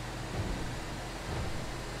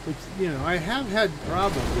 Which, you know, I have had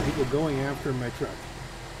problems with people going after my truck.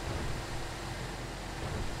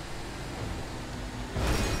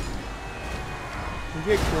 If we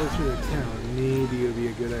get closer to town, maybe it would be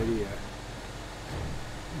a good idea.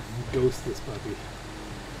 Ghost this puppy.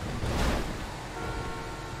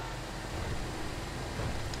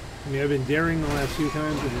 I mean, I've been daring the last few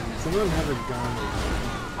times, and some of them haven't gone yet.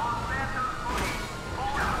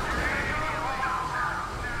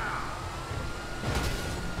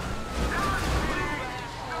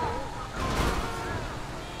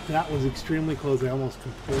 That was extremely close. I almost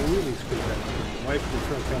completely screwed that up. Wiped the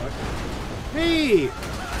truck out. Hey!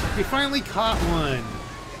 We finally caught one!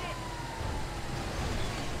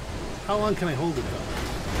 How long can I hold it though?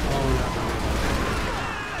 Oh, no.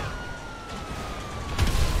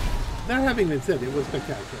 That having been said, it was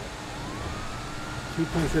spectacular.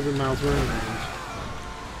 2.7 miles running range.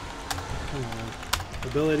 Come on.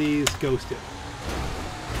 Abilities, ghosted.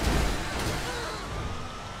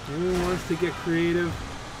 Anyone wants to get creative?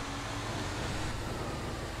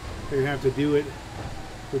 They're gonna have to do it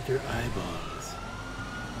with your eyeballs.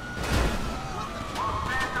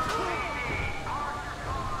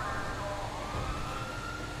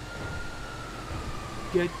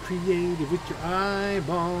 Get creative with your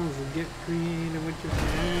eyeballs and get creative with your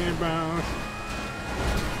eyebrows.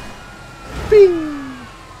 Bing!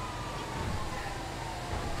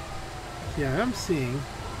 Yeah, I'm seeing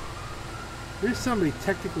there's somebody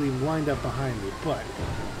technically lined up behind me, but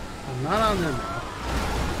I'm not on them now.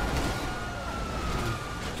 I'm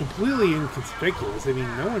completely inconspicuous. I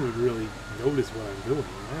mean, no one would really notice what I'm doing.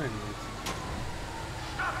 I mean,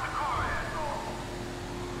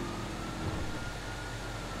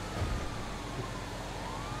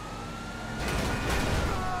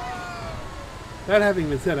 that having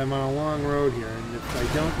been said, I'm on a long road here, and if I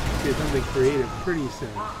don't get something creative pretty soon,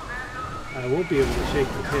 I won't be able to shake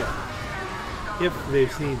the tail if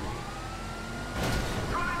they've seen me.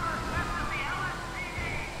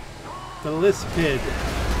 The Lispid.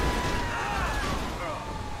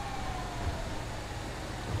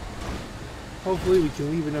 Hopefully we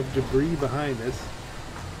can leave enough debris behind us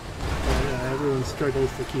that everyone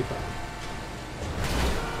struggles to keep up.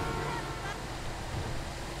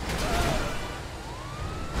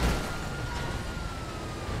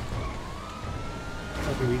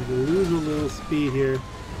 We lose a little speed here.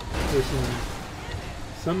 There's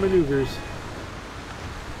some maneuvers.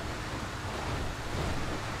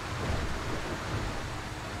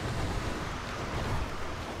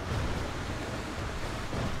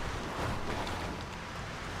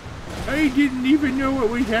 I didn't even know what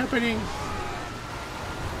was happening.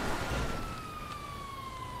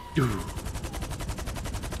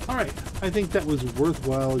 Alright, I think that was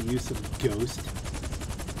worthwhile use of Ghost.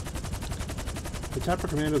 The Chopper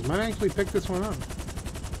Commandos might actually pick this one up.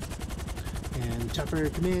 And Chopper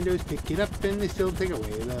Commandos pick it up and they still take away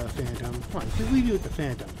the Phantom. Come on, just leave you with the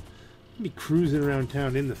Phantom. I'll be cruising around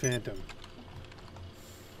town in the Phantom.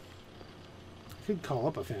 I could call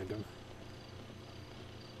up a Phantom.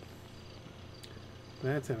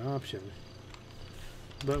 That's an option.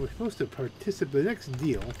 But we're supposed to participate. The next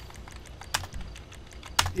deal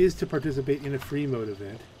is to participate in a free mode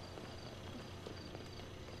event.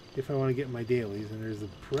 If I want to get my dailies, and there's a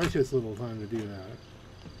precious little time to do that.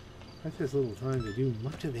 Precious little time to do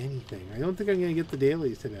much of anything. I don't think I'm going to get the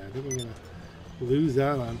dailies today. I think I'm going to lose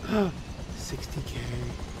out on 60K.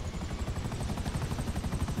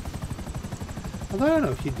 Although I don't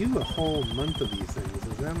know, if you do a whole month of these things,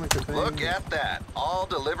 is that like a thing? Look at that. All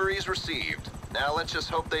deliveries received. Now let's just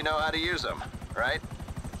hope they know how to use them, right?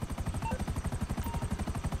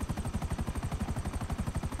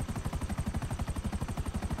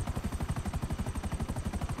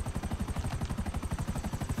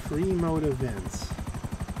 Free mode events.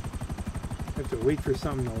 I have to wait for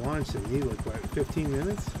something to launch in me, like what, 15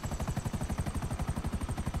 minutes?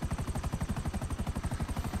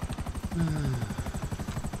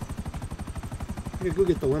 I could go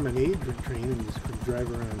get the lemonade train and just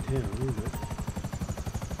drive around town, but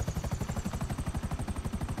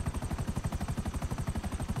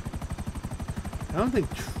I don't think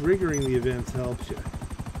triggering the events helps you.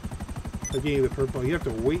 Like getting the purple, you have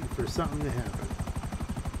to wait for something to happen.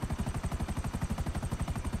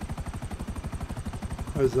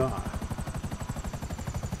 Huzzah.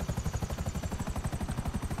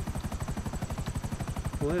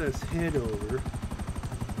 Let us head over.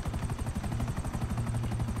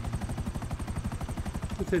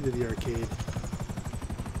 Let's head to the arcade.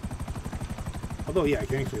 Although, yeah, I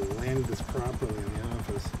can actually land this properly in the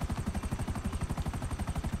office.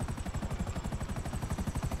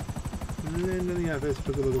 Land in the office,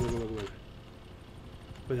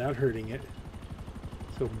 without hurting it.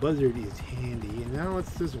 So buzzard is handy. And now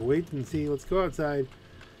let's just wait and see. Let's go outside,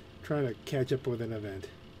 try to catch up with an event.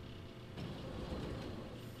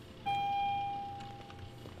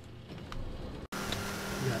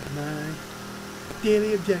 Got my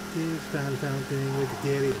daily objective. Found thing with the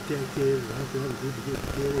daily objective.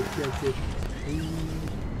 Daily objective.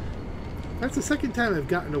 That's the second time I've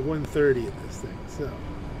gotten to 130 in this thing. So.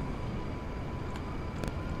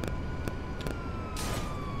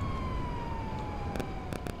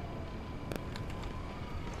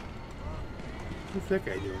 What's that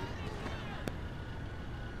guy doing?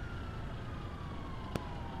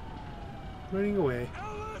 Running away.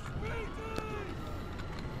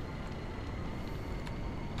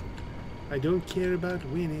 I don't care about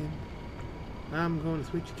winning. I'm going to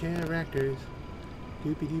switch characters.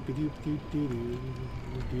 Doopy doopy doop doop doo doo.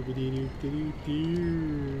 Doopy doo doop doo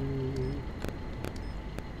doo.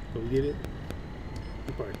 Oh, we did it.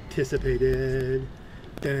 We participated.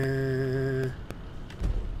 Da-da.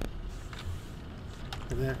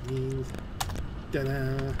 And that means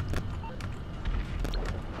da-da.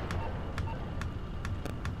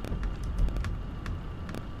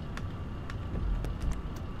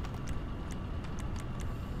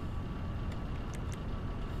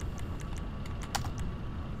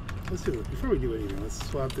 Let's do it. Before we do anything, let's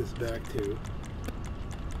swap this back to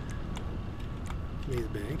Maze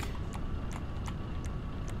Bank.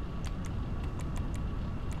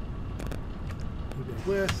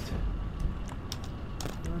 West.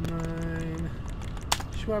 Online.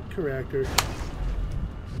 Swap character.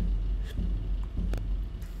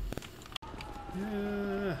 I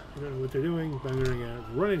don't know what they're doing, but I'm gonna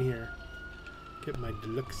run in here. Get my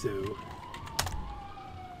Deluxo.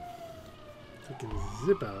 I can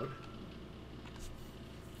zip out.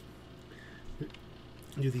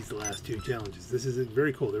 Do these last two challenges. This is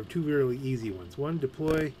very cool. They're two really easy ones. One,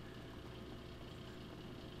 deploy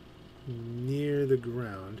near the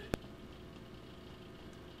ground.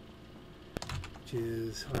 Which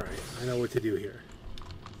is, alright, I know what to do here.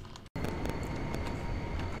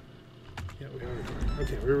 Yeah, we are recording.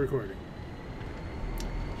 Okay, we're recording.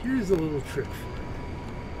 Here's a little trick for it.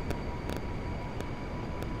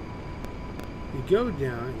 You go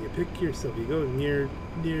down and you pick yourself, you go near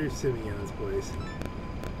Simeon's place.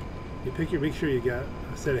 You pick make sure you got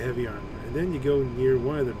a set of heavy armor, and then you go near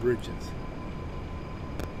one of the bridges.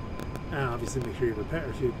 Obviously make sure you have a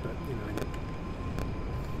parachute, but you know.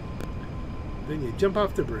 Then you jump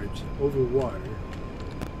off the bridge over water,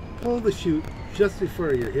 pull the chute just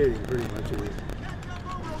before you're hitting, pretty much.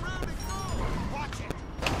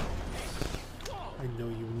 I know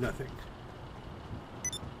you nothing.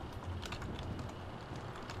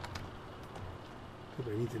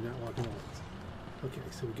 I need to not walk along. Okay,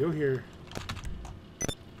 so we go here.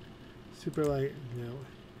 Super light, no.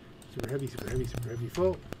 Super heavy,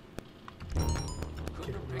 full.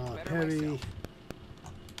 Okay, all heavy.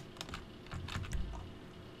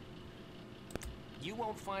 You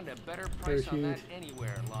won't find a better price on that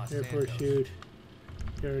anywhere in Los Santos. Airport chute.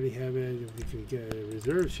 You already have it. If you get a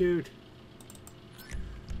reserve chute.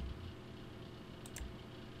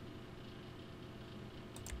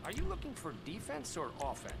 Are you looking for defense or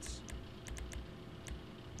offense?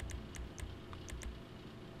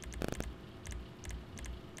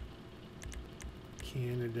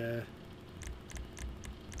 Canada.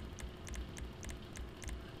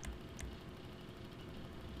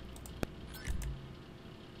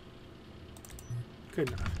 Good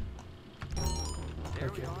enough.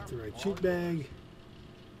 Okay, that's the right chute bag.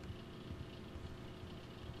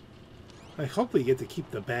 I hope we get to keep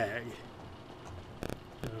the bag.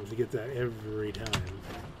 I don't know if we get that every time.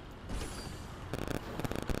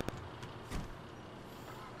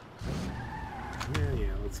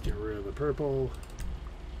 Yeah, let's get rid of the purple.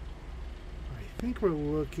 I think we're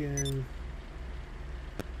looking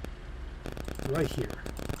right here.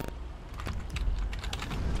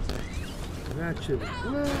 That should be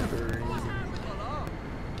flattering.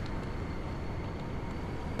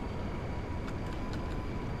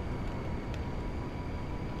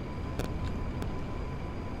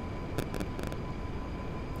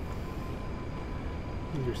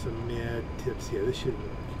 some mad tips here. This should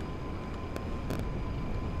work.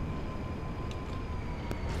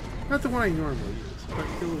 Not the one I normally use, but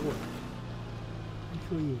it'll work.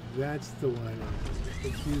 Actually, that's the one I normally use.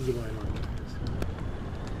 Let's use the one I normally use.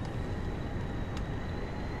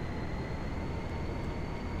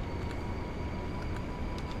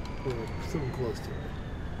 Or something close to it.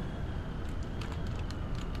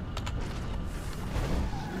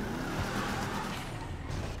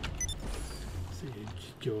 So you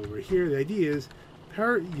just go over here. The idea is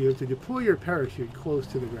you have to deploy your parachute close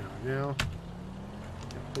to the ground. Now,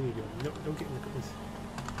 what are you doing? No, don't get in the close.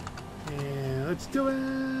 And let's do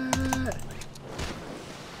it!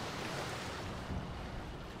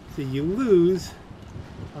 So you lose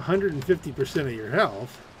 150% of your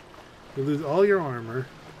health. You lose all your armor.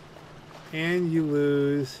 And you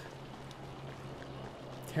lose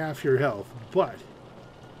half your health. But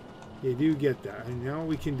you do get that. And now what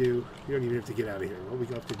we can do, we don't even have to get out of here. What we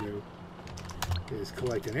have to do is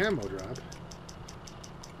collect an ammo drop.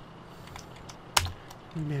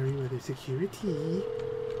 Merryweather Security.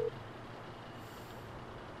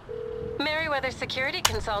 Merryweather Security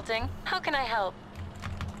Consulting. How can I help?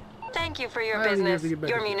 Thank you for your I don't even have business. to get back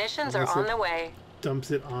Your up there. munitions are Unless on it the way.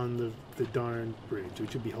 dumps it on the darn bridge,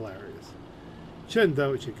 which would be hilarious. Shouldn't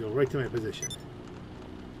though, it should go right to my position.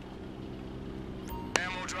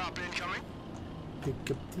 Ammo drop incoming.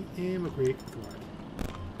 Pick up the ammo crate with what?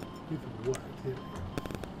 With what? There we go.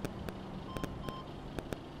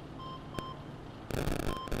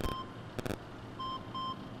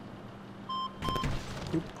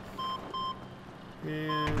 Oop.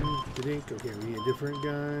 And the dink. Okay, we need a different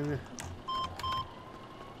gun.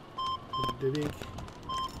 The dink.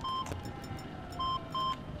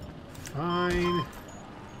 Fine.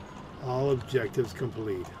 All objectives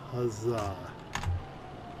complete. Huzzah.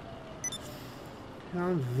 And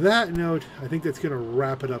on that note, I think that's going to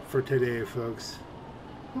wrap it up for today, folks.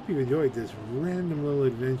 Hope you enjoyed this random little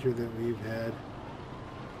adventure that we've had.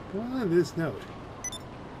 Well, on this note,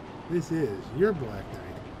 this is your Black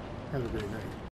Knight. Have a great night.